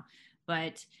times now.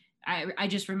 But I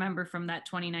just remember from that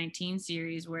 2019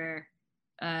 series where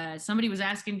somebody was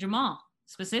asking Jamal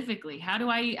specifically, how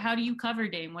do you cover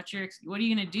Dame? What are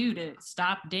you going to do to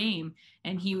stop Dame?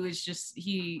 And he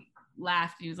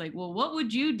laughed. He was like, well, what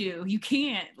would you do? You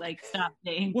can't stop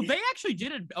Dame. Well, they actually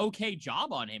did an okay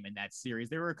job on him in that series.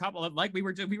 There were a couple of, like we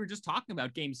were just talking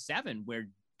about Game 7, where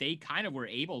they kind of were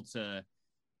able to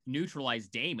neutralize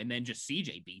Dame, and then just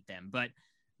CJ beat them. But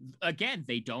again,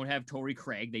 they don't have Torrey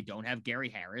Craig. They don't have Gary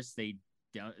Harris. They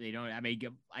don't. I mean,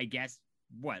 I guess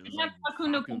what? They have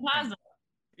Facundo Campazzo.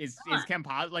 Is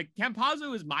Campazzo, like,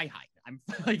 Campazzo is my height. I'm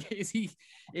like, is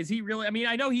he really? I mean,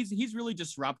 I know he's really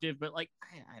disruptive, but like,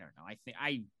 I don't know.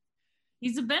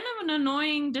 He's a bit of an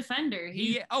annoying defender.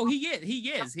 He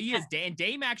is.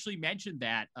 Dame actually mentioned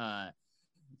that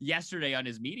yesterday on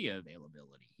his media availability.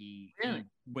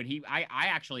 I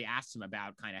actually asked him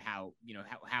about kind of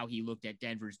how he looked at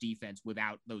Denver's defense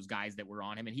without those guys that were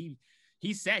on him, and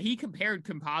he said he compared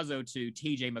Campazzo to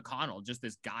TJ McConnell, just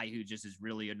this guy who just is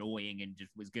really annoying and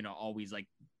just was gonna always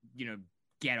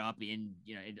get up in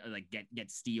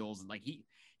get steals, and like he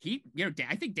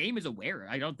I think Dame is aware.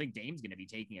 I don't think Dame's gonna be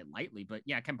taking it lightly, but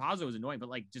yeah, Campazzo is annoying, but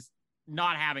like just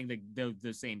not having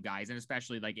the same guys, and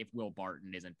especially like if Will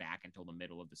Barton isn't back until the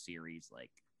middle of the series,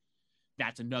 like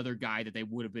that's another guy that they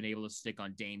would have been able to stick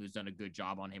on Dame, who's done a good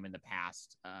job on him in the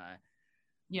past.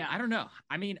 I don't know.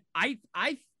 I mean, I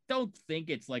don't think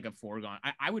it's like a foregone.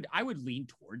 I would lean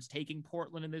towards taking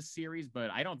Portland in this series, but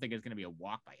I don't think it's going to be a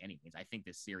walk by any means. I think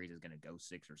this series is going to go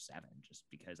 6 or 7, just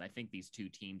because I think these two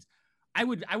teams. I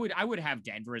would have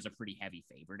Denver as a pretty heavy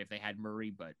favorite if they had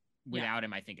Murray, but without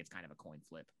him, I think it's kind of a coin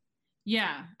flip.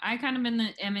 Yeah, I kind of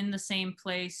am in the same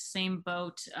place, same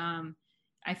boat.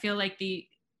 I feel like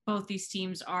both these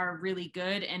teams are really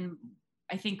good, and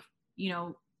I think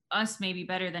us maybe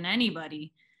better than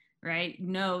anybody, right?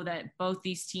 Know that both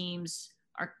these teams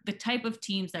are the type of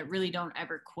teams that really don't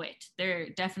ever quit. They're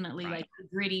definitely like the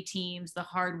gritty teams, the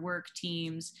hard work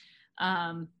teams.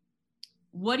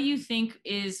 What do you think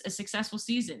is a successful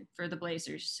season for the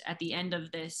Blazers at the end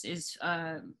of this? Is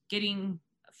getting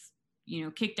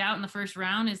kicked out in the first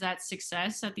round, is that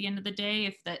success at the end of the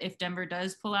day if Denver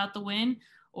does pull out the win?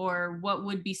 Or what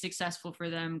would be successful for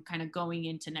them kind of going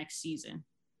into next season?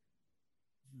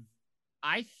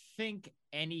 I think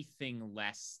anything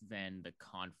less than the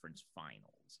conference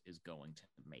finals is going to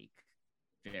make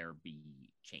there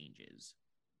be changes.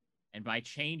 And by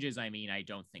changes, I mean, I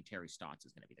don't think Terry Stotts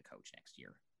is going to be the coach next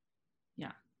year.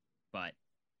 Yeah.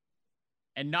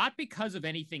 And not because of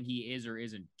anything he is or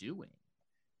isn't doing,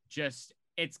 just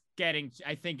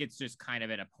I think it's just kind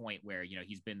of at a point where, you know,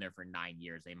 he's been there for 9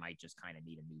 years. They might just kind of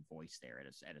need a new voice there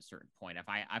at a certain point. If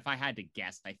I had to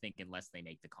guess, I think unless they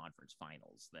make the conference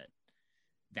finals,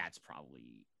 that's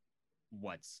probably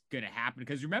what's going to happen.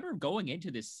 Because remember, going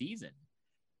into this season,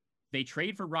 they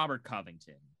trade for Robert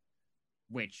Covington,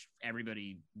 which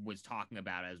everybody was talking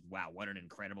about as, wow, what an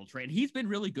incredible trade. He's been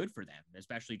really good for them,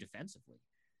 especially defensively.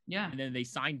 Yeah. And then they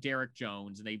signed Derek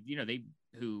Jones, and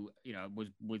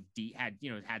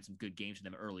had some good games for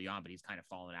them early on, but he's kind of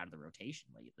fallen out of the rotation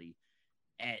lately.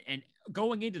 And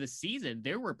going into the season,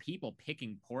 there were people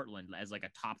picking Portland as like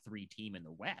a top 3 team in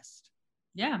the West.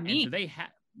 Yeah, me. And so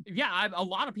a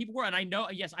lot of people were, and I know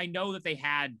that they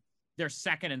had their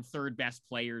second and third best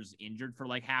players injured for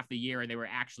like half the year, and they were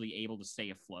actually able to stay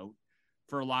afloat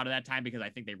for a lot of that time because I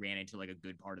think they ran into like a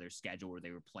good part of their schedule where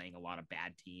they were playing a lot of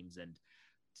bad teams and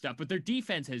stuff, but their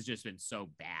defense has just been so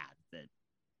bad that,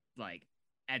 like,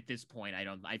 at this point,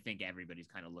 I think everybody's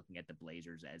kind of looking at the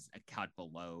Blazers as a cut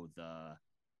below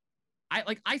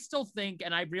I still think,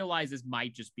 and I realize this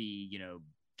might just be, you know,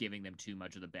 giving them too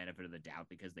much of the benefit of the doubt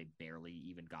because they barely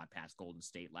even got past Golden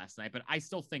State last night, but I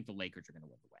still think the Lakers are going to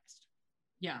win the West.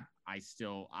 Yeah. I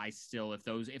still,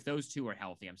 if those two are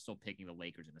healthy, I'm still picking the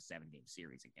Lakers in a 7-game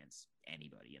series against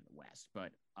anybody in the West,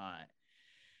 but,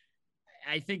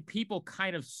 I think people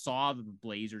kind of saw the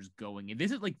Blazers going in.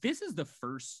 This is the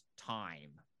first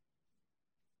time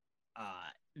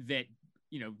that,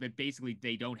 you know, that basically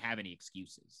they don't have any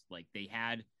excuses. Like they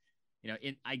had, you know,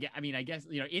 I guess,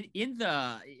 you know, in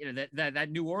the, you know,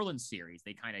 that New Orleans series,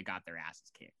 they kind of got their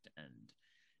asses kicked, and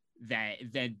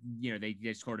then, you know, they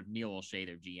just sort of Neil O'Shea,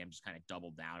 their GM, just kind of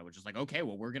doubled down. It was just like, okay,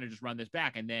 well, we're going to just run this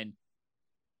back. And then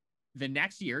the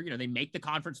next year, you know, they make the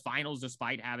conference finals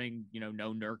despite having, you know,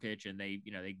 no Nurkic, and they,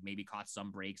 you know, they maybe caught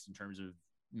some breaks in terms of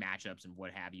matchups and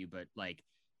what have you, but like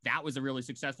that was a really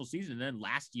successful season. And then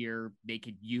last year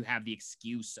you have the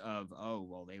excuse of, oh,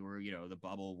 well, they were, you know, the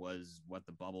bubble was what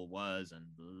the bubble was. And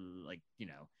like, you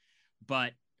know,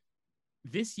 but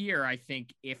this year, I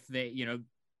think if they, you know,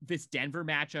 this Denver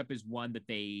matchup is one that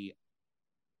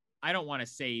I don't want to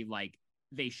say like,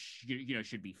 they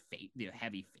should be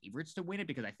heavy favorites to win it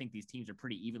because I think these teams are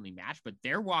pretty evenly matched, but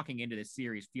they're walking into this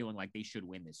series feeling like they should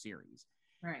win this series.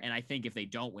 Right. And I think if they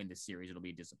don't win this series, it'll be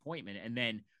a disappointment. And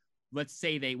then let's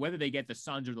say whether they get the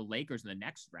Suns or the Lakers in the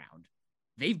next round,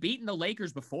 they've beaten the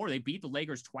Lakers before. They beat the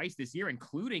Lakers twice this year,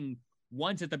 including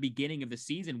once at the beginning of the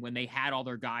season when they had all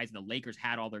their guys, and the Lakers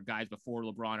had all their guys before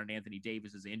LeBron and Anthony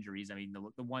Davis's injuries. I mean,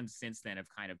 the ones since then have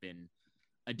kind of been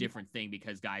a different thing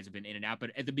because guys have been in and out.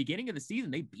 But at the beginning of the season,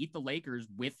 they beat the Lakers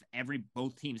with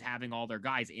both teams having all their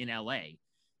guys in LA.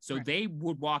 So right. They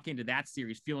would walk into that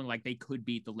series feeling like they could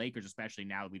beat the Lakers, especially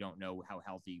now that we don't know how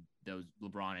healthy those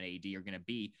LeBron and AD are going to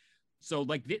be. So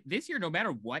like this year, no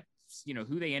matter what, you know,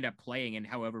 who they end up playing and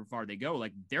however far they go,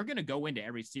 like they're going to go into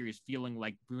every series feeling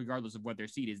like regardless of what their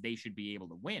seed is, they should be able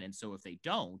to win. And so if they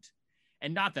don't,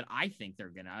 and not that I think they're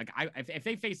going to, like, if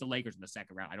they face the Lakers in the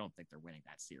second round, I don't think they're winning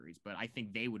that series, but I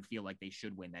think they would feel like they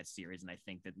should win that series. And I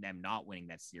think that them not winning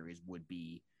that series would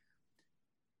be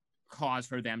cause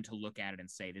for them to look at it and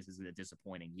say, this is a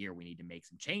disappointing year. We need to make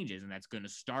some changes. And that's going to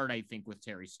start, I think, with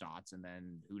Terry Stotts, and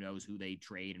then who knows who they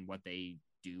trade and what they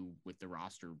do with the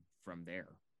roster from there.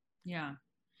 Yeah.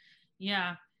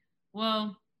 Yeah.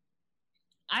 Well,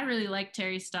 I really like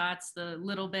Terry Stotts, the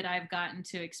little bit I've gotten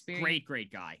to experience.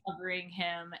 Great guy. Covering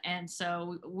him. And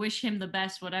so wish him the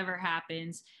best, whatever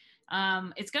happens.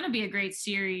 It's going to be a great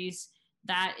series.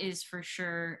 That is for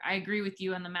sure. I agree with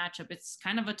you on the matchup. It's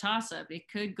kind of a toss-up. It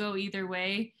could go either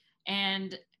way.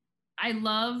 And I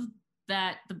love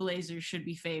that the Blazers should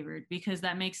be favored because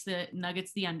that makes the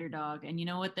Nuggets the underdog. And you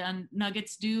know what the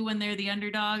Nuggets do when they're the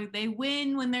underdog? They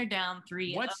win when they're down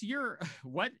 3. You're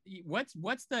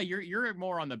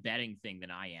more on the betting thing than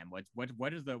I am. What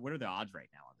are the odds right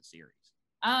now on the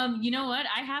series? You know what?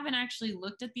 I haven't actually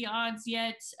looked at the odds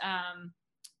yet.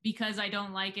 Because I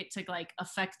don't like it to like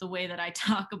affect the way that I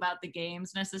talk about the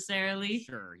games necessarily.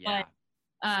 Sure. Yeah.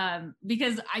 But,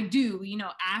 because I do, you know,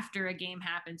 after a game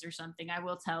happens or something, I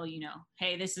will tell, you know,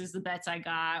 hey, this is the bets I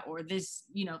got, or this,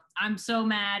 you know, I'm so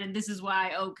mad and this is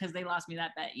why, cause they lost me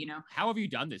that bet, you know. How have you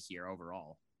done this year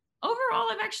overall?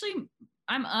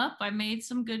 I'm up. I made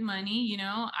some good money, you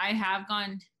know. I have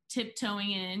gone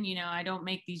tiptoeing in, you know. I don't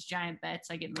make these giant bets.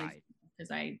 I get my,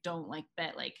 because I don't like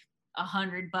bet like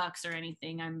 $100 or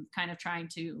anything. I'm kind of trying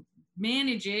to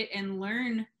manage it and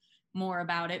learn more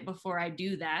about it before I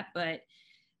do that. But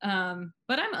I'm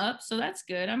up, so that's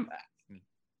good.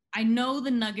 I know the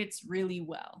Nuggets really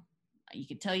well. You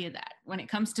can tell you that. When it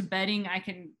comes to betting, I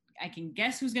can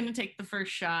guess who's going to take the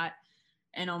first shot.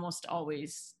 and almost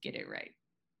always get it right.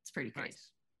 It's pretty crazy.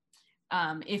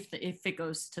 Nice. If it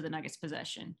goes to the Nuggets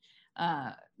possession,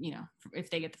 if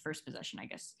they get the first possession, I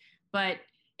guess. But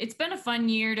it's been a fun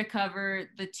year to cover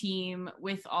the team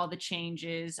with all the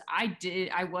changes.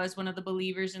 I was one of the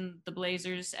believers in the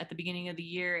Blazers at the beginning of the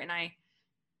year, and I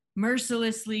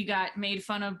mercilessly got made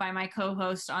fun of by my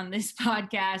co-host on this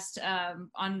podcast.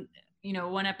 On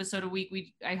one episode a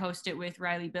week, I host it with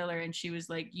Riley Biller, and she was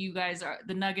like,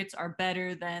 the Nuggets are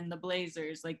better than the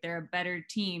Blazers. Like, they're a better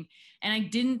team. And I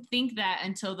didn't think that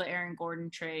until the Aaron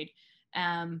Gordon trade.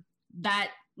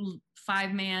 That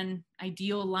 5-man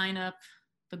ideal lineup,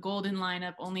 the golden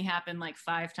lineup, only happened like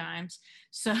 5 times.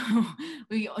 So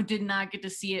we did not get to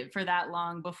see it for that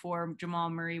long before Jamal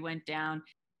Murray went down.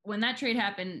 When that trade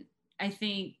happened, I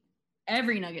think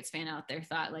every Nuggets fan out there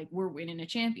thought, like, we're winning a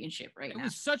championship right now. It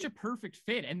was such a perfect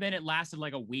fit. And then it lasted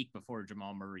like a week before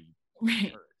Jamal Murray.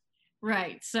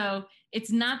 Right. So it's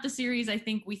not the series I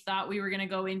think we thought we were going to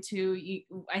go into.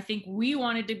 I think we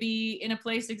wanted to be in a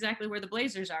place exactly where the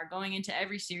Blazers are, going into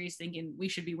every series thinking we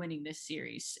should be winning this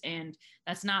series. And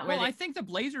that's not where I think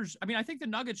the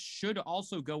Nuggets should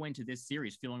also go into this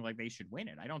series feeling like they should win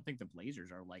it. I don't think the Blazers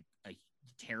are like a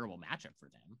terrible matchup for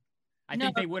them. I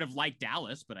think they would have liked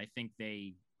Dallas, but I think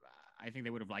they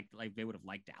would have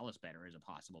liked Dallas better as a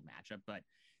possible matchup, but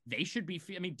they should be.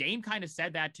 I mean, Dame kind of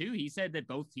said that too. He said that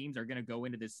both teams are going to go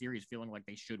into this series feeling like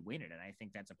they should win it, and I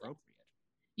think that's appropriate.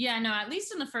 Yeah, no, at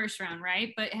least in the first round,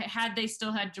 right? But had they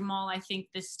still had Jamal, I think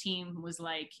this team was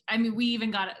like, I mean, we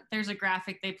even there's a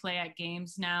graphic they play at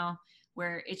games now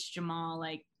where it's Jamal,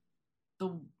 like,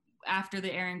 after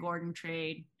the Aaron Gordon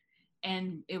trade,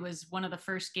 and it was one of the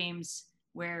first games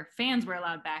where fans were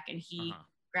allowed back, and he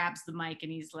grabs the mic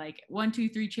and he's like, 1, 2,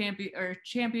 3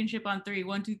 championship on 3,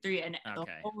 1, 2, 3, and the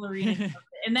whole arena.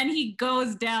 And then he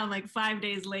goes down like 5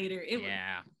 days later. It was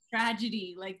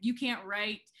tragedy. Like, you can't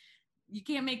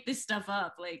make this stuff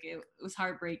up. Like, it was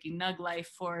heartbreaking. Nug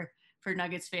life for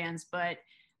Nuggets fans. But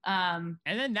and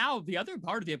then now the other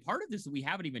part of this that we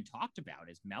haven't even talked about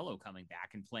is Melo coming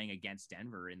back and playing against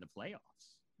Denver in the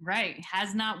playoffs. Right.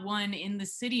 Has not won in the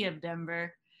city of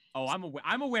Denver. Oh,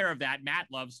 I'm aware of that. Matt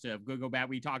loves to go back.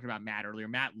 We talked about Matt earlier.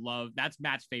 That's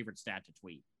Matt's favorite stat to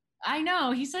tweet. I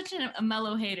know, he's such a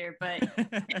Melo hater, but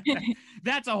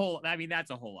that's a whole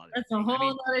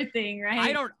other thing, right?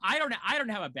 I don't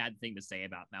have a bad thing to say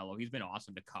about Melo. He's been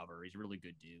awesome to cover. He's a really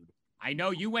good dude. I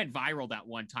know you went viral that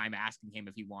one time asking him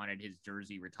if he wanted his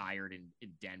jersey retired in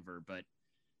Denver, but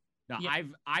no, yeah.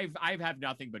 I've had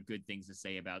nothing but good things to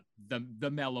say about the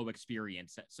Melo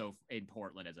experience so in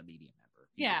Portland as a media member.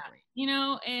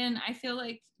 And I feel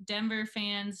like Denver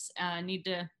fans need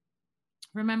to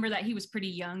remember that he was pretty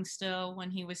young still when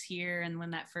he was here and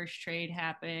when that first trade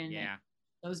happened. Yeah.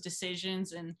 Those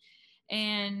decisions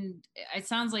and it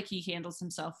sounds like he handles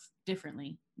himself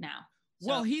differently now. So,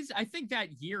 well, I think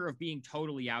that year of being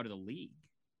totally out of the league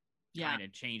kind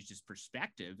of changed his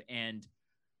perspective. And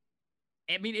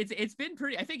I mean, it's been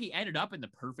pretty, I think he ended up in the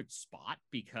perfect spot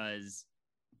because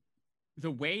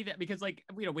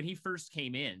when he first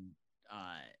came in,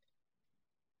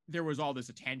 there was all this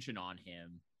attention on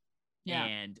him. Yeah.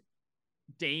 And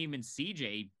Dame and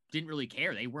CJ didn't really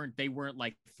care. They weren't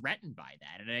like threatened by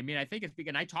that. And I mean, I think it's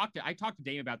because I talked to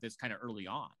Dame about this kind of early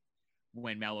on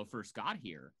when Melo first got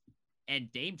here.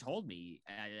 And Dame told me,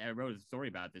 I wrote a story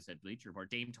about this at Bleacher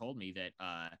Report. Dame told me that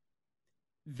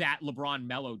that LeBron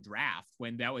Melo draft,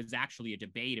 when that was actually a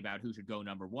debate about who should go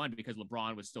number 1 because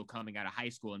LeBron was still coming out of high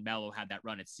school and Melo had that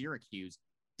run at Syracuse,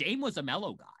 Dame was a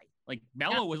Melo guy. Like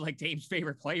Melo was like Dame's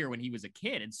favorite player when he was a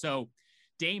kid. And so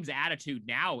Dame's attitude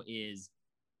now is,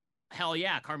 hell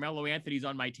yeah, Carmelo Anthony's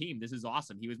on my team. This is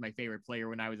awesome. He was my favorite player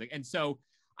when I was and so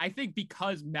I think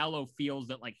because Melo feels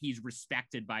that like he's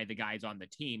respected by the guys on the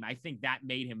team, I think that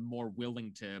made him more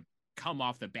willing to come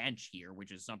off the bench here,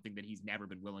 which is something that he's never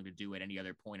been willing to do at any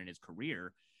other point in his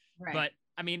career. Right. But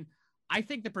I mean, I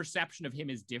think the perception of him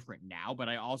is different now, but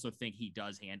I also think he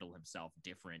does handle himself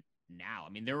different now. I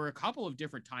mean, there were a couple of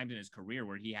different times in his career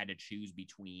where he had to choose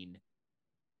between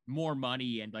more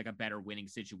money and like a better winning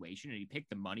situation. And he picked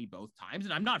the money both times.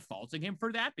 And I'm not faulting him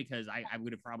for that because I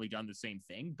would have probably done the same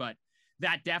thing, but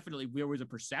that definitely, there was a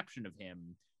perception of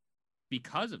him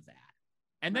because of that.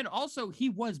 And then also he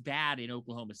was bad in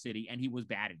Oklahoma City and he was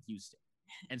bad in Houston.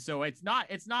 And so it's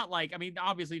not like, I mean,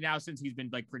 obviously now since he's been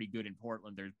like pretty good in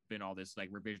Portland, there's been all this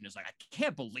like revisionist, like, I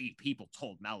can't believe people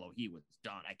told Melo he was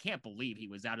done. I can't believe he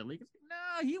was out of the league.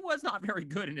 No, he was not very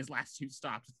good in his last 2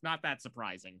 stops. It's not that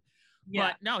surprising. Yeah.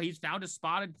 But no, he's found a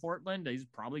spot in Portland. He's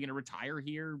probably going to retire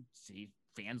here. See,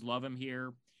 fans love him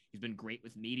here. He's been great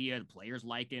with media. The players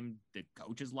like him. The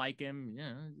coaches like him.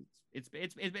 Yeah, it's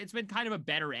been kind of a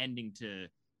better ending to,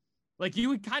 like, you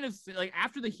would kind of like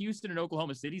after the Houston and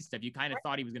Oklahoma City stuff, you kind of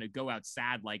thought he was going to go out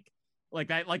sad, like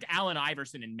Allen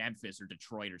Iverson in Memphis or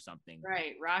Detroit or something.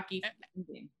 Right, Rocky.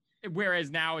 Whereas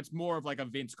now it's more of like a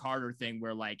Vince Carter thing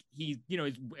where like he's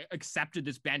accepted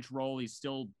this bench role. He's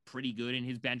still pretty good in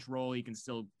his bench role. He can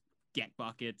still get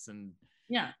buckets, and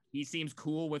he seems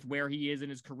cool with where he is in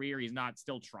his career. He's not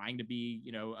still trying to be,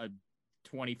 a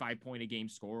 25 point a game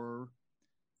scorer.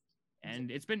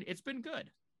 And it's been good.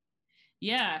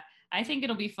 Yeah, I think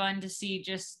it'll be fun to see.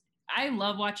 I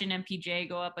love watching MPJ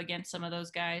go up against some of those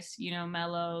guys,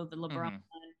 Melo, the LeBron,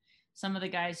 some of the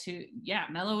guys who,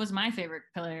 Melo was my favorite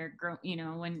player,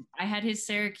 when I had his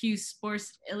Syracuse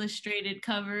Sports Illustrated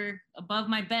cover above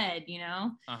my bed,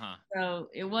 So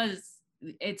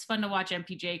it's fun to watch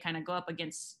MPJ kind of go up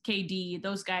against KD,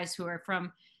 those guys who are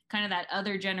from kind of that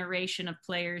other generation of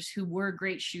players who were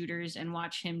great shooters, and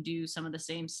watch him do some of the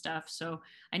same stuff. So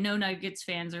I know Nuggets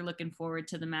fans are looking forward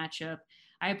to the matchup.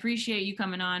 I appreciate you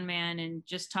coming on, man, and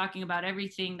just talking about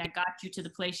everything that got you to the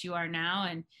place you are now,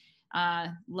 and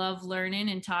love learning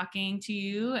and talking to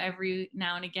you every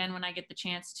now and again when I get the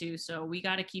chance to. So we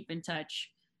got to keep in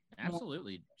touch.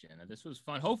 Absolutely, Jenna. This was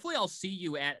fun. Hopefully I'll see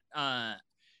you at,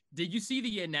 did you see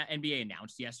the NBA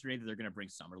announced yesterday that they're going to bring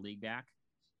Summer League back?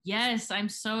 Yes, I'm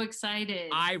so excited.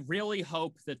 I really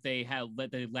hope that they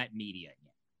let media in.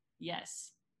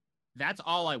 Yes. That's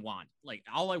all I want. Like,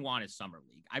 all I want is Summer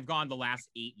League. I've gone the last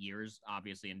 8 years,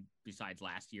 obviously, and besides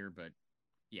last year, but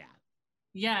yeah.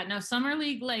 Yeah, no, Summer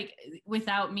League, like,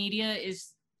 without media is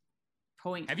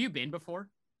pointless. Have you been before?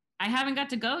 I haven't got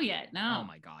to go yet, no. Oh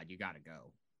my God, you got to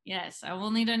go. Yes, I've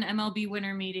only done MLB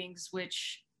winter meetings,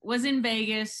 which was in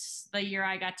Vegas the year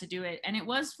I got to do it, and it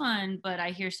was fun, but I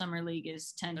hear Summer League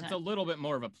is 10 times. It's a little bit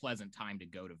more of a pleasant time to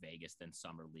go to Vegas than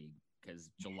Summer League,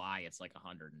 because July it's like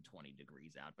 120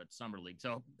 degrees out, but Summer League.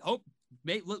 So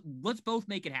let's both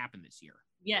make it happen this year.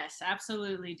 Yes,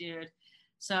 absolutely, dude.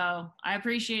 So I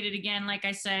appreciate it again, like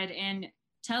I said, and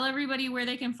tell everybody where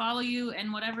they can follow you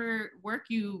and whatever work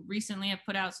you recently have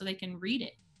put out so they can read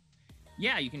it.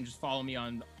 Yeah, you can just follow me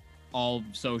on all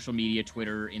social media,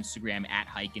 Twitter, Instagram,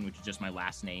 @Highkin, which is just my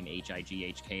last name,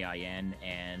 HIGHKIN,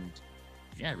 and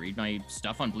read my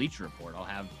stuff on Bleacher Report. I'll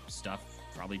have stuff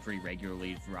probably pretty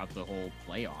regularly throughout the whole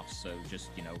playoffs. So just,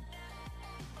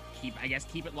 keep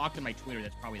it locked in my Twitter.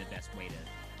 That's probably the best way to,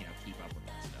 keep up with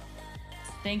that stuff.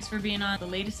 Thanks for being on the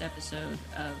latest episode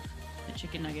of the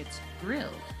Chicken Nuggets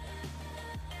Grilled.